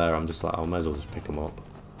 when I'm there, I'm just like, I might as well just pick them up.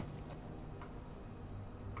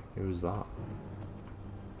 Who was that?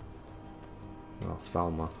 Oh,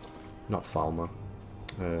 Falmer. Not Falmer.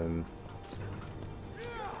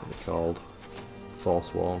 What's it called?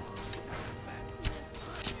 Forsworn.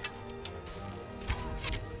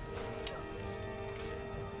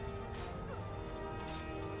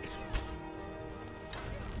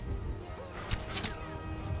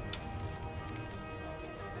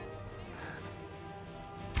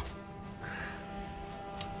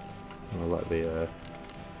 I'll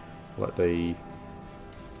let the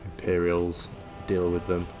Imperials deal with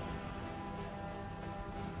them.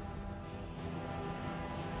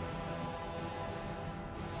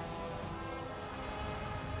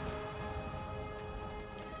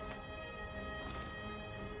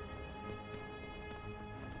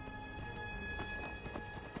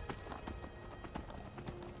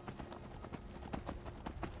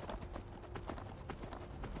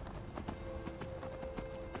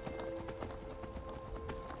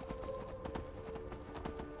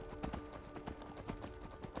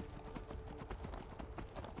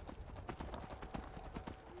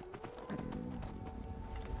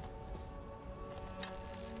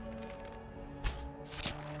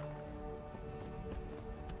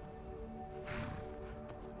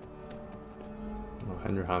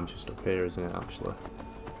 Henderheim's just up here, isn't it, actually?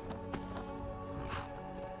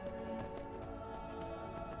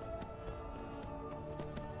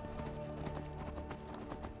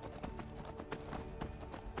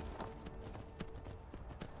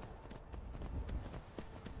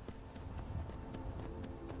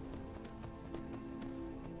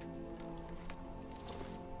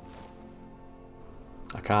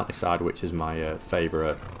 I can't decide which is my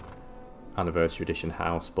favourite Anniversary Edition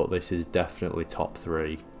house, but this is definitely top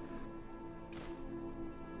 3.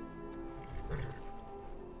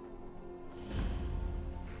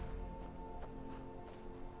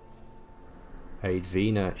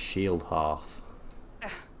 Aidvina Shieldhearth.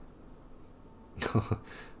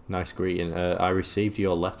 Nice greeting. I received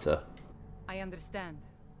your letter. I understand.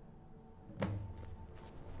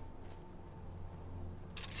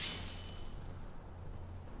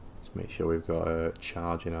 Let's make sure we've got a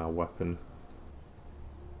charge in our weapon.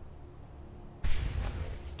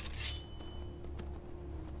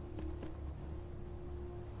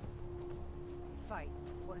 Fight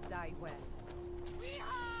or die well.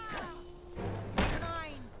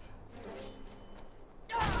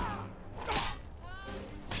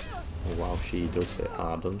 Oh wow, she does hit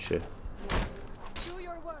hard, doesn't she? Do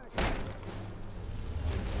your worst.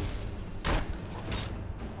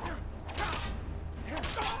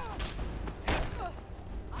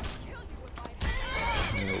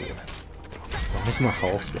 Why does my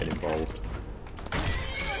horse get involved? I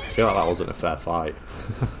feel like that wasn't a fair fight.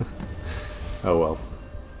 Oh well.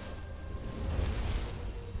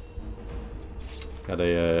 Had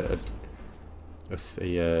a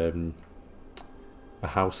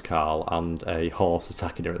housecarl and a horse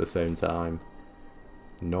attacking her at the same time.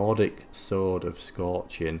 Nordic Sword of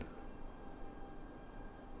Scorching.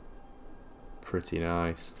 Pretty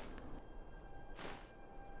nice.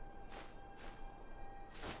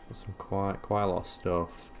 Some quite a lot of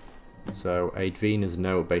stuff. So Aidvina's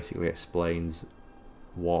note basically explains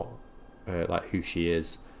what, like who she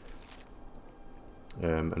is,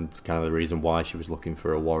 and kind of the reason why she was looking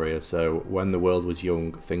for a warrior. So when the world was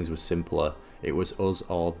young, things were simpler. It was us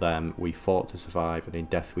or them. We fought to survive, and in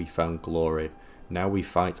death we found glory. Now we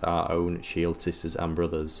fight our own shield sisters and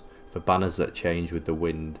brothers, for banners that change with the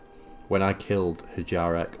wind. When I killed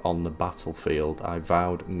Hajarek on the battlefield, I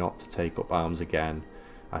vowed not to take up arms again.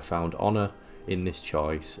 I found honour in this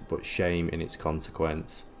choice, but shame in its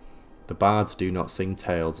consequence. The bards do not sing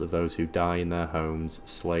tales of those who die in their homes,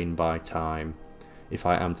 slain by time. If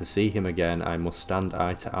I am to see him again, I must stand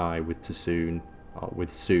eye to eye with Soon,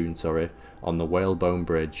 on the Whalebone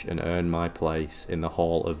Bridge and earn my place in the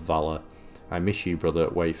Hall of Valour. I miss you, brother.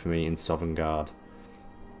 Wait for me in Sovngarde.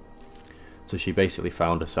 So she basically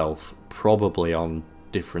found herself probably on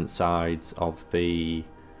different sides of the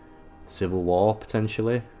Civil War,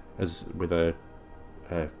 potentially, as with a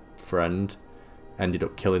friend. Ended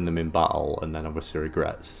up killing them in battle, and then obviously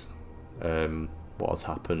regrets what has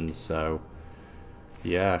happened. So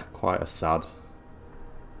yeah, quite a sad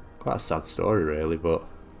story really, but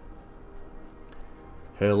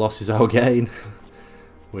her loss is our gain.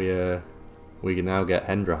 We can now get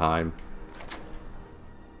Hendrheim,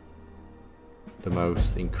 the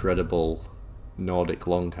most incredible Nordic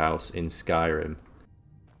longhouse in Skyrim.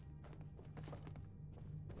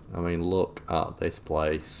 I mean, look at this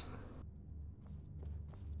place.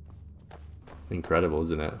 Incredible,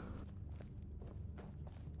 isn't it?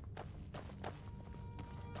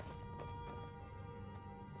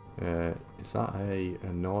 Is that a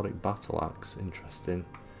Nordic battle axe? Interesting.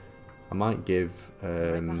 I might give...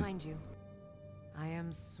 right behind you. I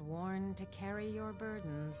am sworn to carry your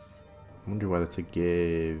burdens. I wonder whether to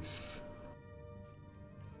give...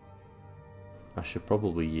 I should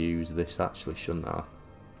probably use this actually, shouldn't I?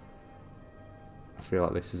 I feel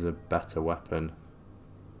like this is a better weapon.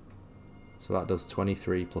 So that does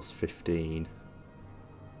 23 plus 15.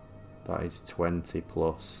 That is 20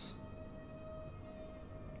 plus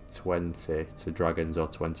 20 to dragons, or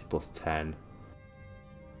 20 plus 10.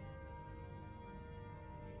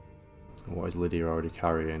 And what is Lydia already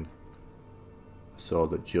carrying? A sword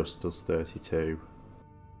that just does 32.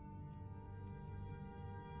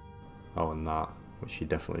 Oh, and that, which she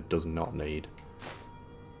definitely does not need.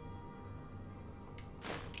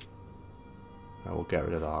 I will get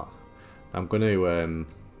rid of that. I'm going to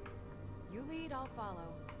you lead, I'll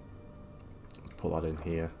follow. Put that in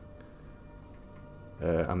here.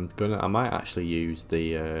 I might actually use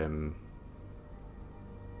the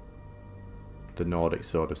Nordic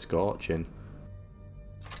Sword of Scorching.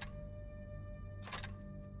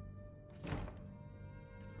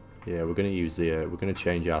 Yeah, we're going to use the we're going to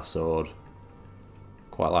change our sword.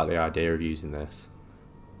 Quite like the idea of using this.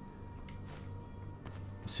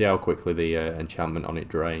 See how quickly the enchantment on it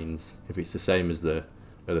drains. If it's the same as the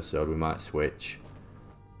other sword, we might switch.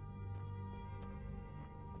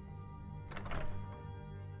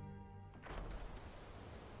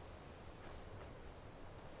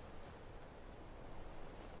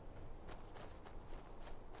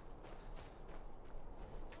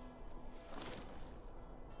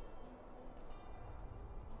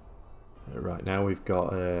 Right, now we've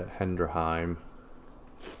got Henderheim.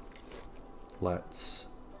 Let's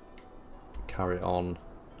carry on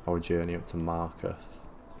our journey up to Marketh.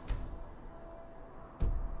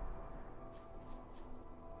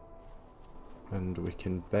 And we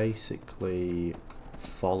can basically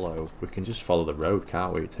we can just follow the road,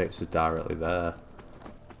 can't we? It takes us directly there.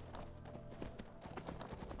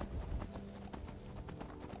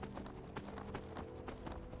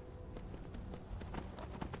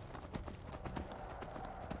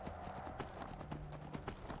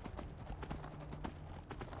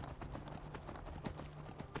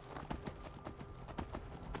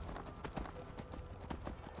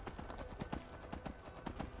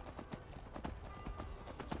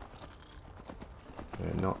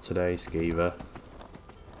 Not today, Skeever.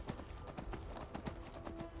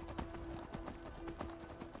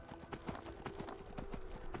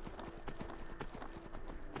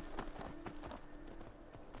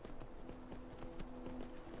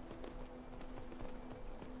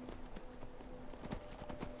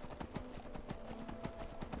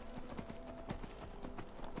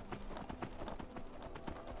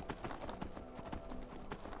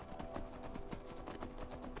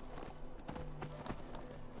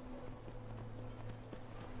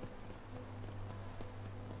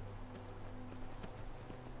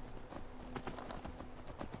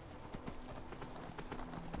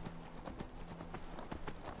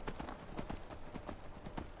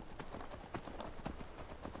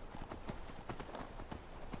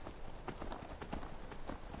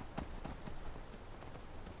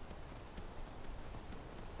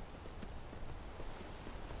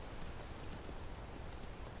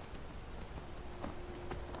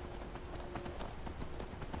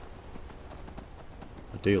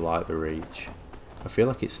 I do like the reach. I feel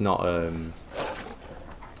like it's not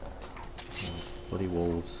bloody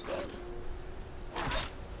wolves.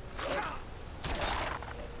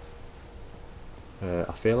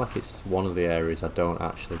 I feel like it's one of the areas I don't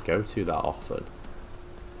actually go to that often.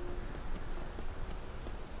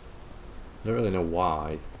 I don't really know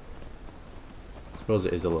why. I suppose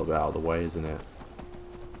it is a little bit out of the way, isn't it?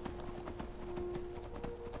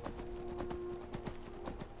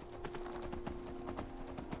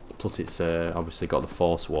 Plus it's obviously got the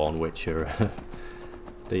Forsworn, which are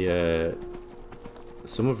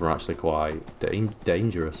some of them are actually quite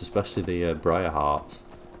dangerous, especially the Briarhearts.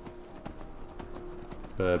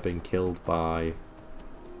 Been killed by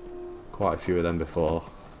quite a few of them before.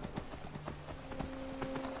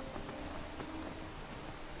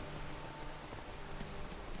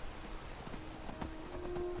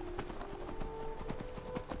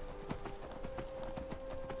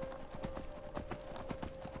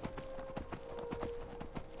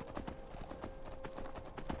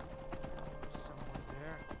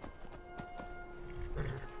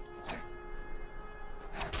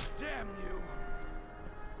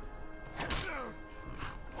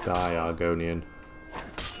 Die, Argonian.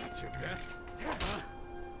 That's your best.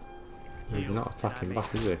 He's not attacking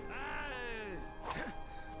back, is he?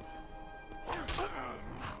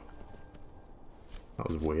 That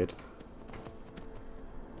was weird.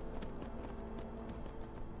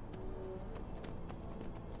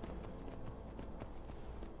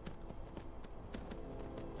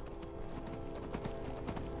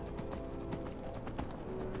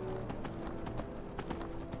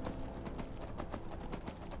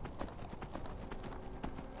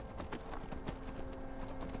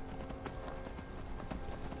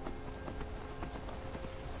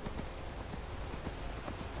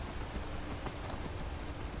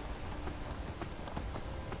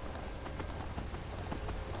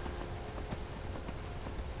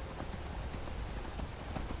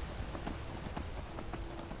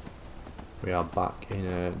 We are back in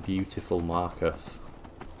a beautiful Marketh.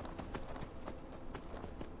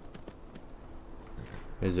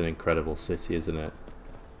 It is an incredible city, isn't it?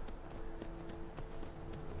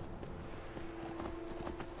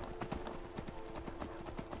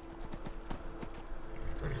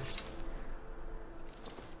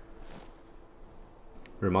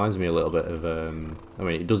 Reminds me a little bit of, I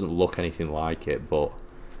mean, it doesn't look anything like it, but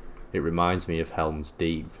it reminds me of Helm's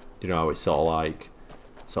Deep. You know how it's sort of like,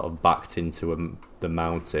 sort of backed into the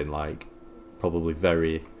mountain, like probably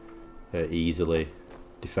very easily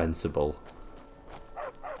defensible.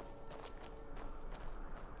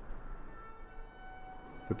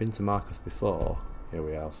 we been to Markov before? Here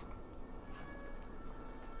we have.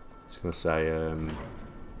 I was going to say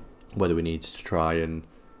whether we need to try and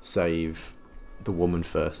save the woman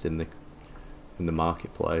first in the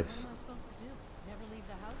marketplace. What am I supposed to do? Never leave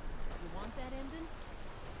the house? You want that ending?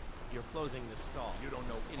 You're closing the stall. You don't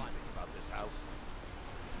know anything about this house?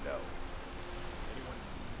 No. Anyone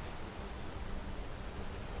see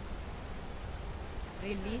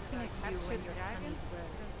Releasing a captured dragon? I don't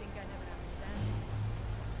think I never understand.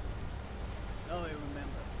 Now I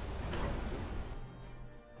remember.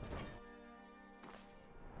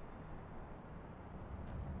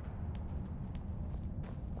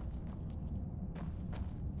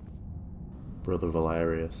 Brother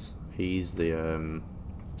Valerius. He's the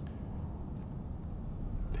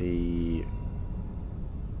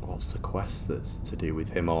what's the quest that's to do with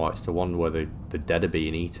him? Oh, it's the one where the dead are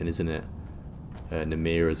being eaten, isn't it?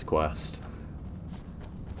 Namira's quest.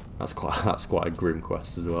 That's quite a grim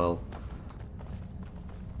quest as well.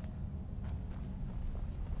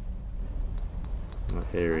 Oh,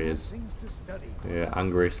 here he is. Yeah,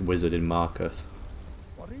 angriest wizard in Marketh.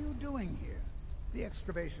 What are you doing here? The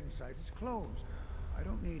excavation site is closed. I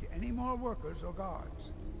don't need any more workers or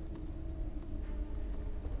guards.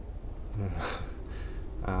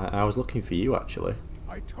 I was looking for you, actually.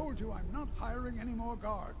 I told you I'm not hiring any more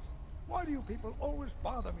guards. Why do you people always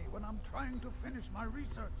bother me when I'm trying to finish my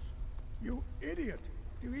research? You idiot!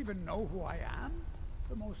 Do you even know who I am?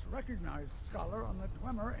 The most recognized scholar on the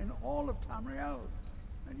Dwemer in all of Tamriel.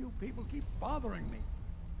 And you people keep bothering me.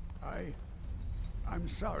 I'm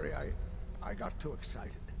sorry, I got too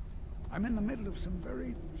excited. I'm in the middle of some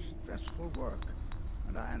very stressful work,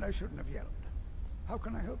 and I shouldn't have yelled. How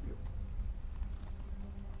can I help you?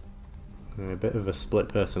 A bit of a split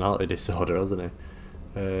personality disorder, hasn't he?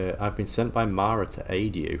 I've been sent by Mara to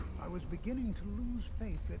aid you. I was beginning to lose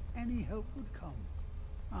faith that any help would come.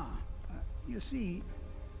 You see,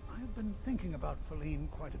 I've been thinking about Feline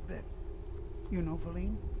quite a bit. You know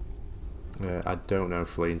Feline? I don't know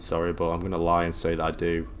Feline, sorry, but I'm going to lie and say that I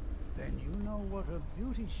do. Then you know what a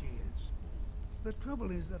beauty she is. The trouble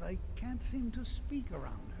is that I can't seem to speak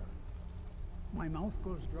around her. My mouth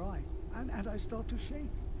goes dry, and I start to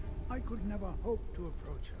shake. I could never hope to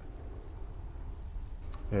approach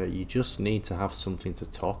her. You just need to have something to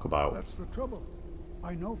talk about. That's the trouble.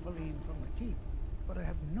 I know Feline from the keep, but I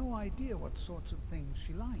have no idea what sorts of things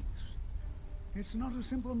she likes. It's not a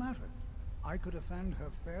simple matter. I could offend her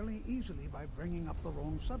fairly easily by bringing up the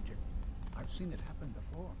wrong subject. I've seen it happen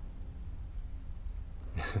before.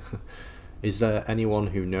 Is there anyone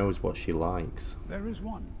who knows what she likes? There is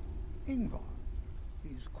one, Ingvar.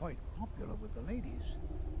 He's quite popular with the ladies.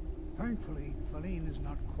 Thankfully, Feline is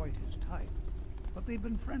not quite his type, but they've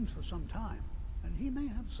been friends for some time, and he may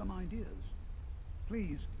have some ideas.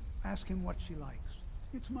 Please, ask him what she likes.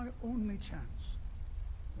 It's my only chance.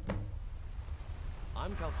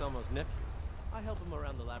 I'm Calcelmo's nephew. I help him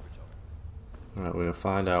around the laboratory. Alright, we're going to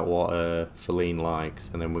find out what Feline likes,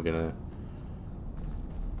 and then we're going to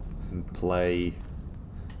play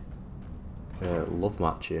love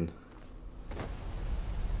matching.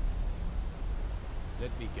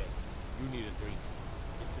 Let me guess. You need a drink.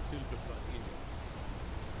 It's the silver blood in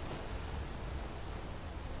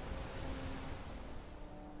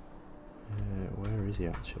you. Where is he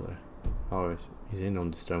actually? Oh, he's in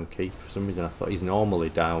Understone Keep. For some reason I thought he's normally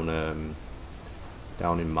down in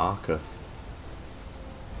Marketh.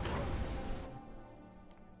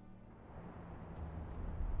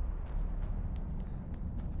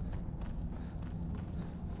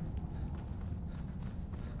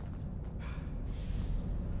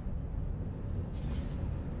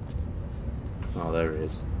 Oh, there he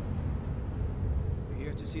is. We're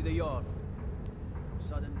here to see the yard.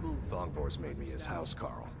 Sudden move. Thongvor's made me his house,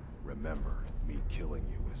 Carl. Remember, me killing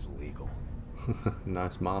you is legal.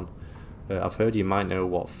 Nice man. I've heard you might know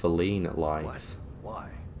what Feline likes. What? Why?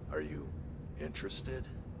 Are you interested?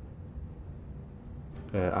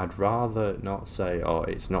 I'd rather not say, oh,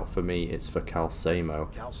 it's not for me, it's for Calcelmo.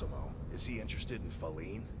 Calcelmo? Is he interested in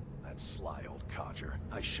Feline? That sly old codger.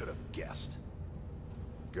 I should have guessed.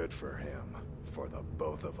 Good for him. For the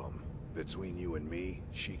both of them. Between you and me,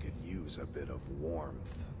 she could use a bit of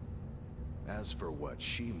warmth. As for what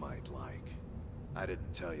she might like, I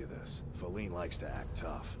didn't tell you this. Feline likes to act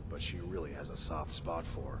tough, but she really has a soft spot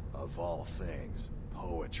for, of all things,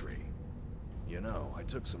 poetry. You know, I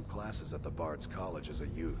took some classes at the Bard's College as a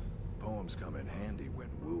youth. Poems come in handy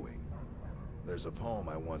when wooing. There's a poem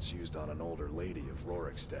I once used on an older lady of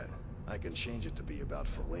Rorikstead. I can change it to be about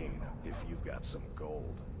Feline, if you've got some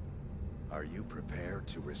gold. Are you prepared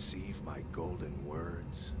to receive my golden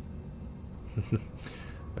words?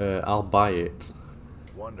 I'll buy it.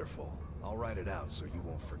 Wonderful. I'll write it out so you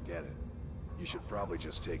won't forget it. You should probably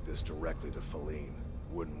just take this directly to Feline.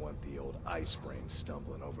 Wouldn't want the old ice brain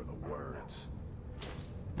stumbling over the words.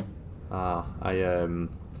 Ah, I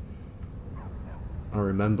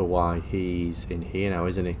remember why he's in here now,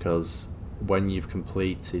 isn't he? Because when you've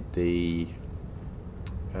completed the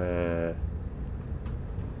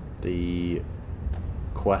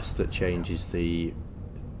quest that changes the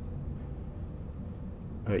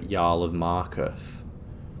Jarl of Markarth,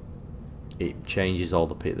 it changes all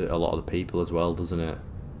a lot of the people as well, doesn't it?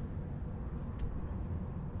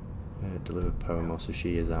 Deliver poem, so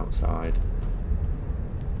she is outside.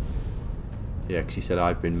 Yeah, because he said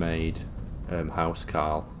I've been made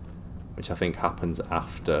housecarl, which I think happens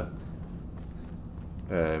after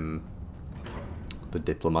the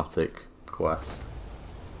diplomatic quest.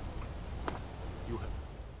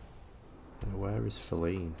 Where is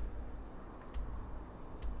Feline?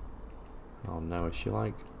 Oh no, is she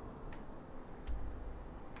like...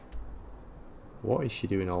 What is she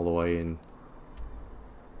doing all the way in...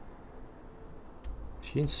 Is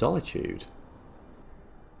she in Solitude?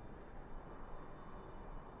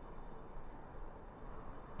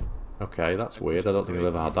 Okay, that's weird. I don't think I've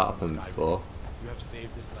ever had that happen before. You have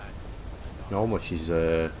saved this land. Normally she's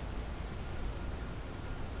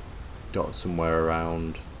got somewhere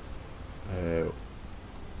around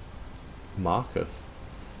Markarth.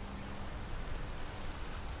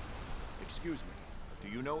 Excuse me, do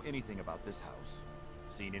you know anything about this house?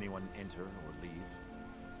 Seen anyone enter or leave?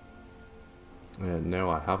 No,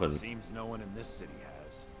 I haven't. Seems no one in this city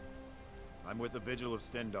has. I'm with the Vigil of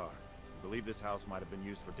Stendarr. I believe this house might have been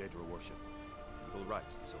used for Daedra worship, evil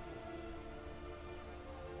rites, and so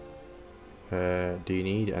forth. Do you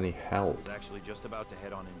need any help? I was actually just about to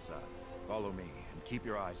head on inside. Follow me, and keep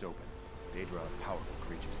your eyes open. Daedra are powerful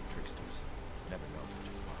creatures and tricksters. Never know what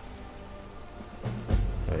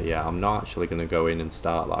you'll find. Yeah, I'm not actually going to go in and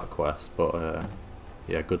start that quest, but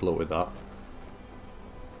yeah, good luck with that.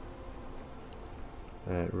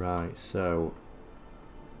 Right, so...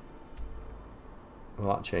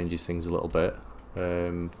 Well, that changes things a little bit.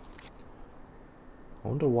 I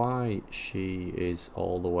wonder why she is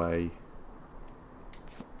all the way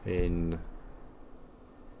in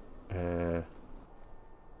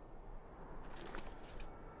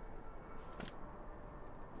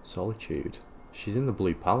Solitude. She's in the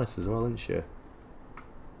Blue Palace as well, isn't she?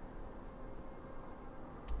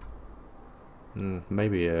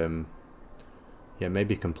 Maybe yeah,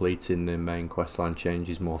 maybe completing the main questline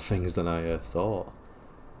changes more things than I thought.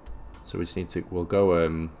 So we just need to, we'll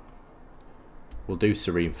go, we'll do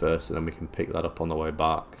Serene first, and then we can pick that up on the way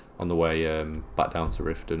back, back down to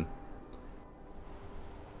Riften.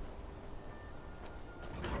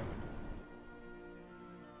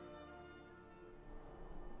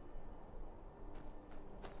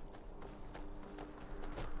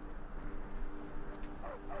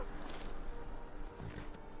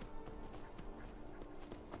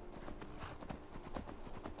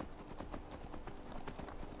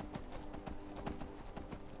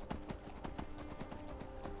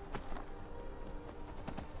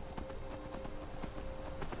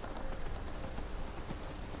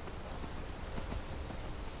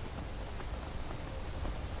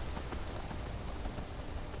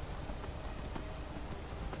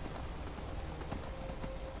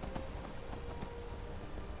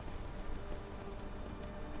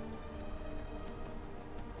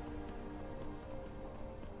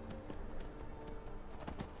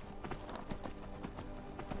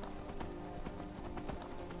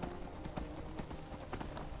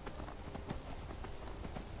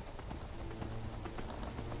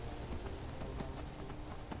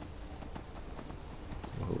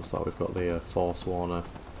 Looks like we've got the Forsworner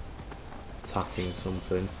attacking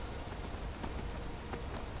something.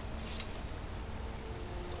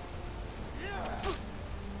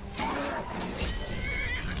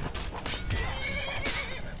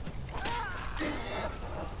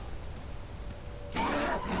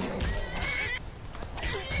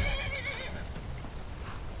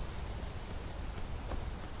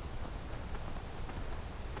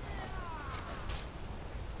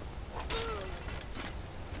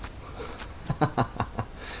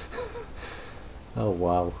 Oh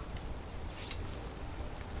wow.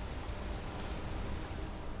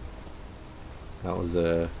 That was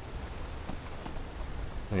I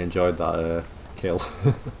enjoyed that kill.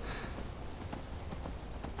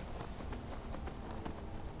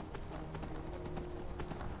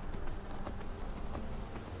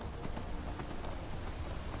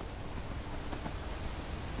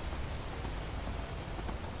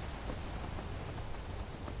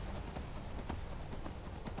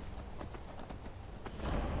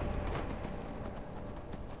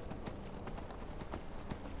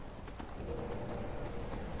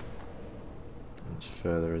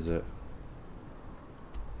 further, is it?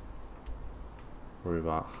 We're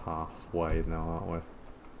about halfway now, aren't we?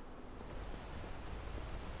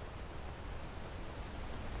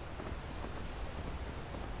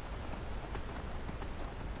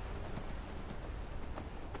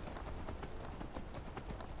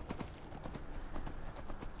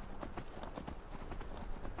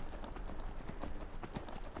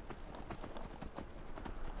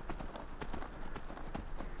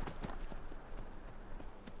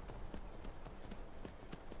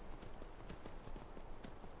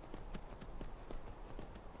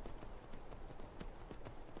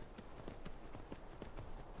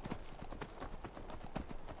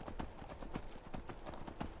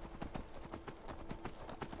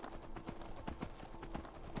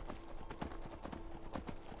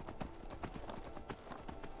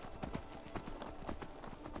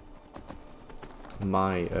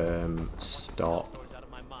 My stop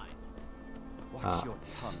at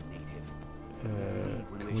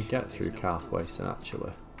can we get through Carthwason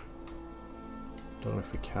actually? Don't know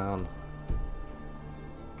if we can.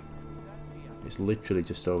 It's literally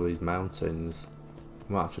just over these mountains.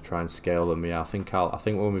 We might have to try and scale them. Yeah, I think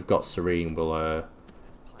when we've got Serene, we'll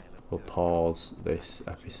pause this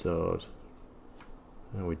episode.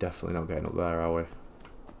 No, we're definitely not getting up there, are we?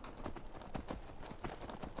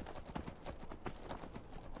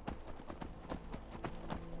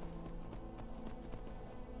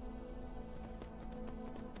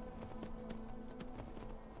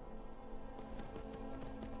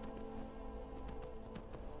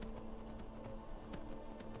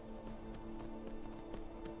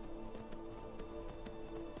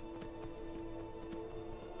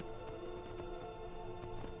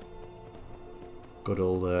 Good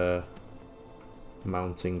old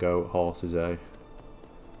mountain goat horses, eh?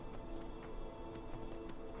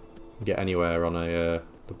 Get anywhere on the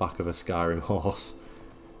back of a Skyrim horse.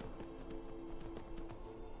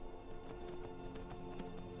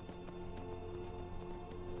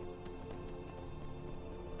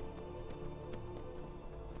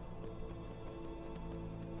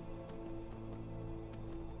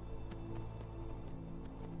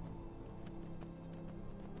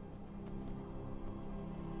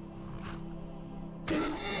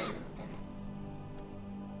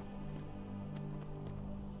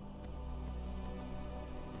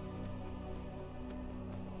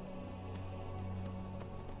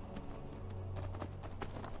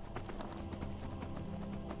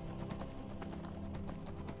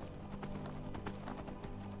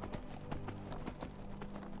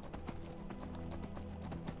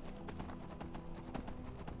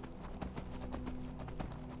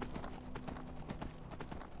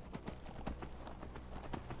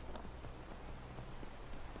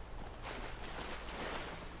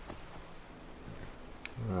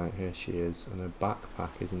 Right, here she is, and her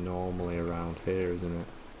backpack is normally around here, isn't it?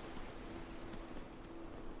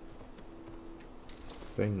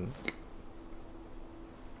 I think.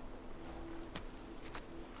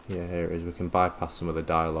 Yeah, here it is. We can bypass some of the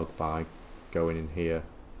dialogue by going in here.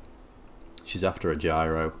 She's after a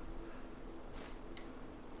gyro.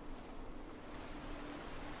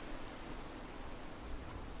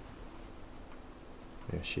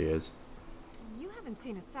 Here she is. You haven't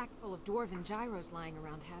seen a sack full of dwarven gyros lying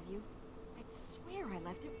around, have you? I'd swear I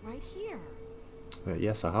left it right here.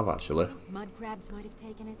 Yes, I have actually. Mud crabs might have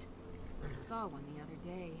taken it. I saw one the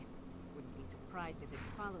other day. Wouldn't be surprised if it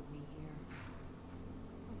followed me here.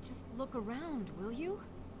 Just look around, will you?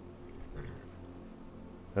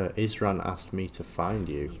 Isran asked me to find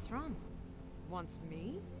you. Isran? Wants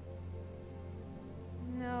me?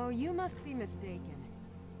 No, you must be mistaken.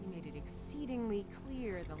 He made it exceedingly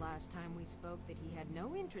clear the last time we spoke that he had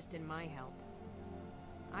no interest in my help.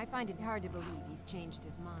 I find it hard to believe he's changed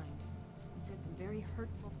his mind. He said some very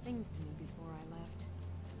hurtful things to me before I left.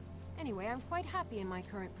 Anyway, I'm quite happy in my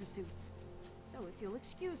current pursuits. So if you'll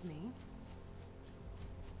excuse me...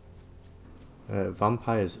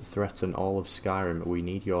 Vampires threaten all of Skyrim. We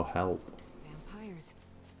need your help. Vampires?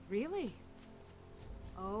 Really?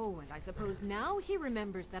 Oh, and I suppose now he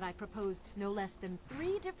remembers that I proposed no less than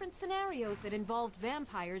 3 different scenarios that involved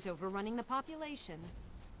vampires overrunning the population.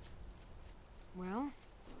 Well,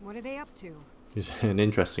 what are they up to? She's an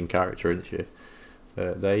interesting character, isn't she?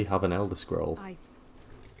 They have an Elder Scroll.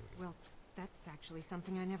 Well, that's actually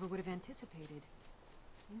something I never would have anticipated.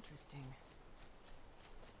 Interesting.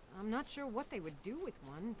 I'm not sure what they would do with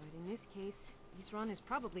one, but in this case, Isran is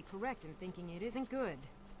probably correct in thinking it isn't good.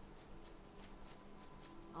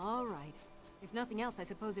 All right. If nothing else, I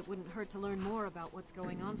suppose it wouldn't hurt to learn more about what's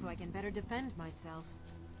going on so I can better defend myself.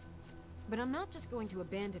 But I'm not just going to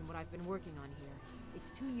abandon what I've been working on here.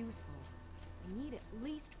 It's too useful. I need at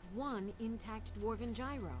least one intact dwarven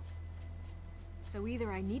gyro. So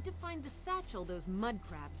either I need to find the satchel those mud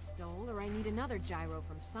crabs stole, or I need another gyro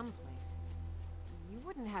from someplace. You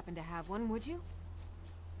wouldn't happen to have one, would you?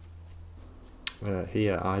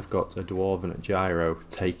 Here, I've got a dwarven gyro.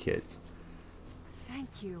 Take it.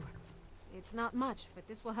 Thank you. It's not much, but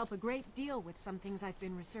this will help a great deal with some things I've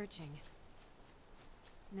been researching.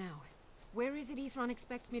 Now, where is it Isran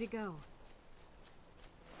expects me to go?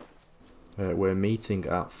 We're meeting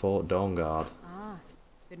at Fort Dawnguard. Ah,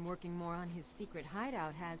 been working more on his secret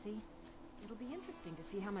hideout, has he? It'll be interesting to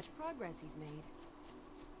see how much progress he's made.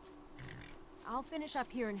 I'll finish up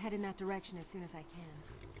here and head in that direction as soon as I can.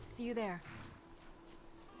 See you there.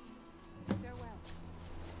 Farewell.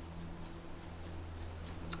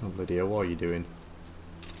 Oh, Lydia, what are you doing?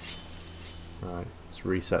 Right, let's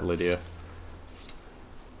reset Lydia.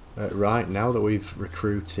 Right, now that we've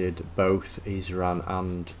recruited both Isran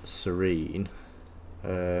and Serene,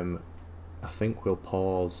 I think we'll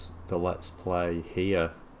pause the Let's Play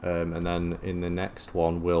here, and then in the next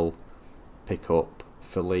one we'll pick up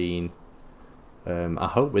Feline. I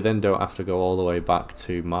hope we then don't have to go all the way back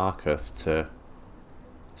to Markarth to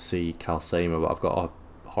see Calcema, but I've got a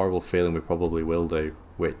horrible feeling we probably will do,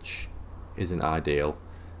 which isn't ideal,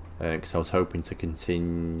 because I was hoping to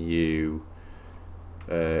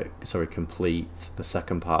complete the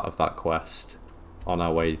second part of that quest on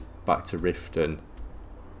our way back to Riften,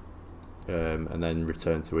 and then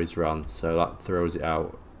return to Isran, so that throws it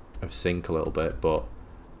out of sync a little bit, but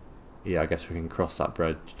yeah, I guess we can cross that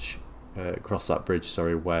bridge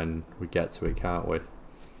when we get to it, can't we?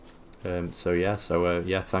 So yeah,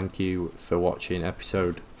 thank you for watching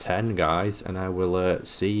episode 10, guys, and I will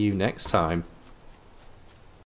see you next time.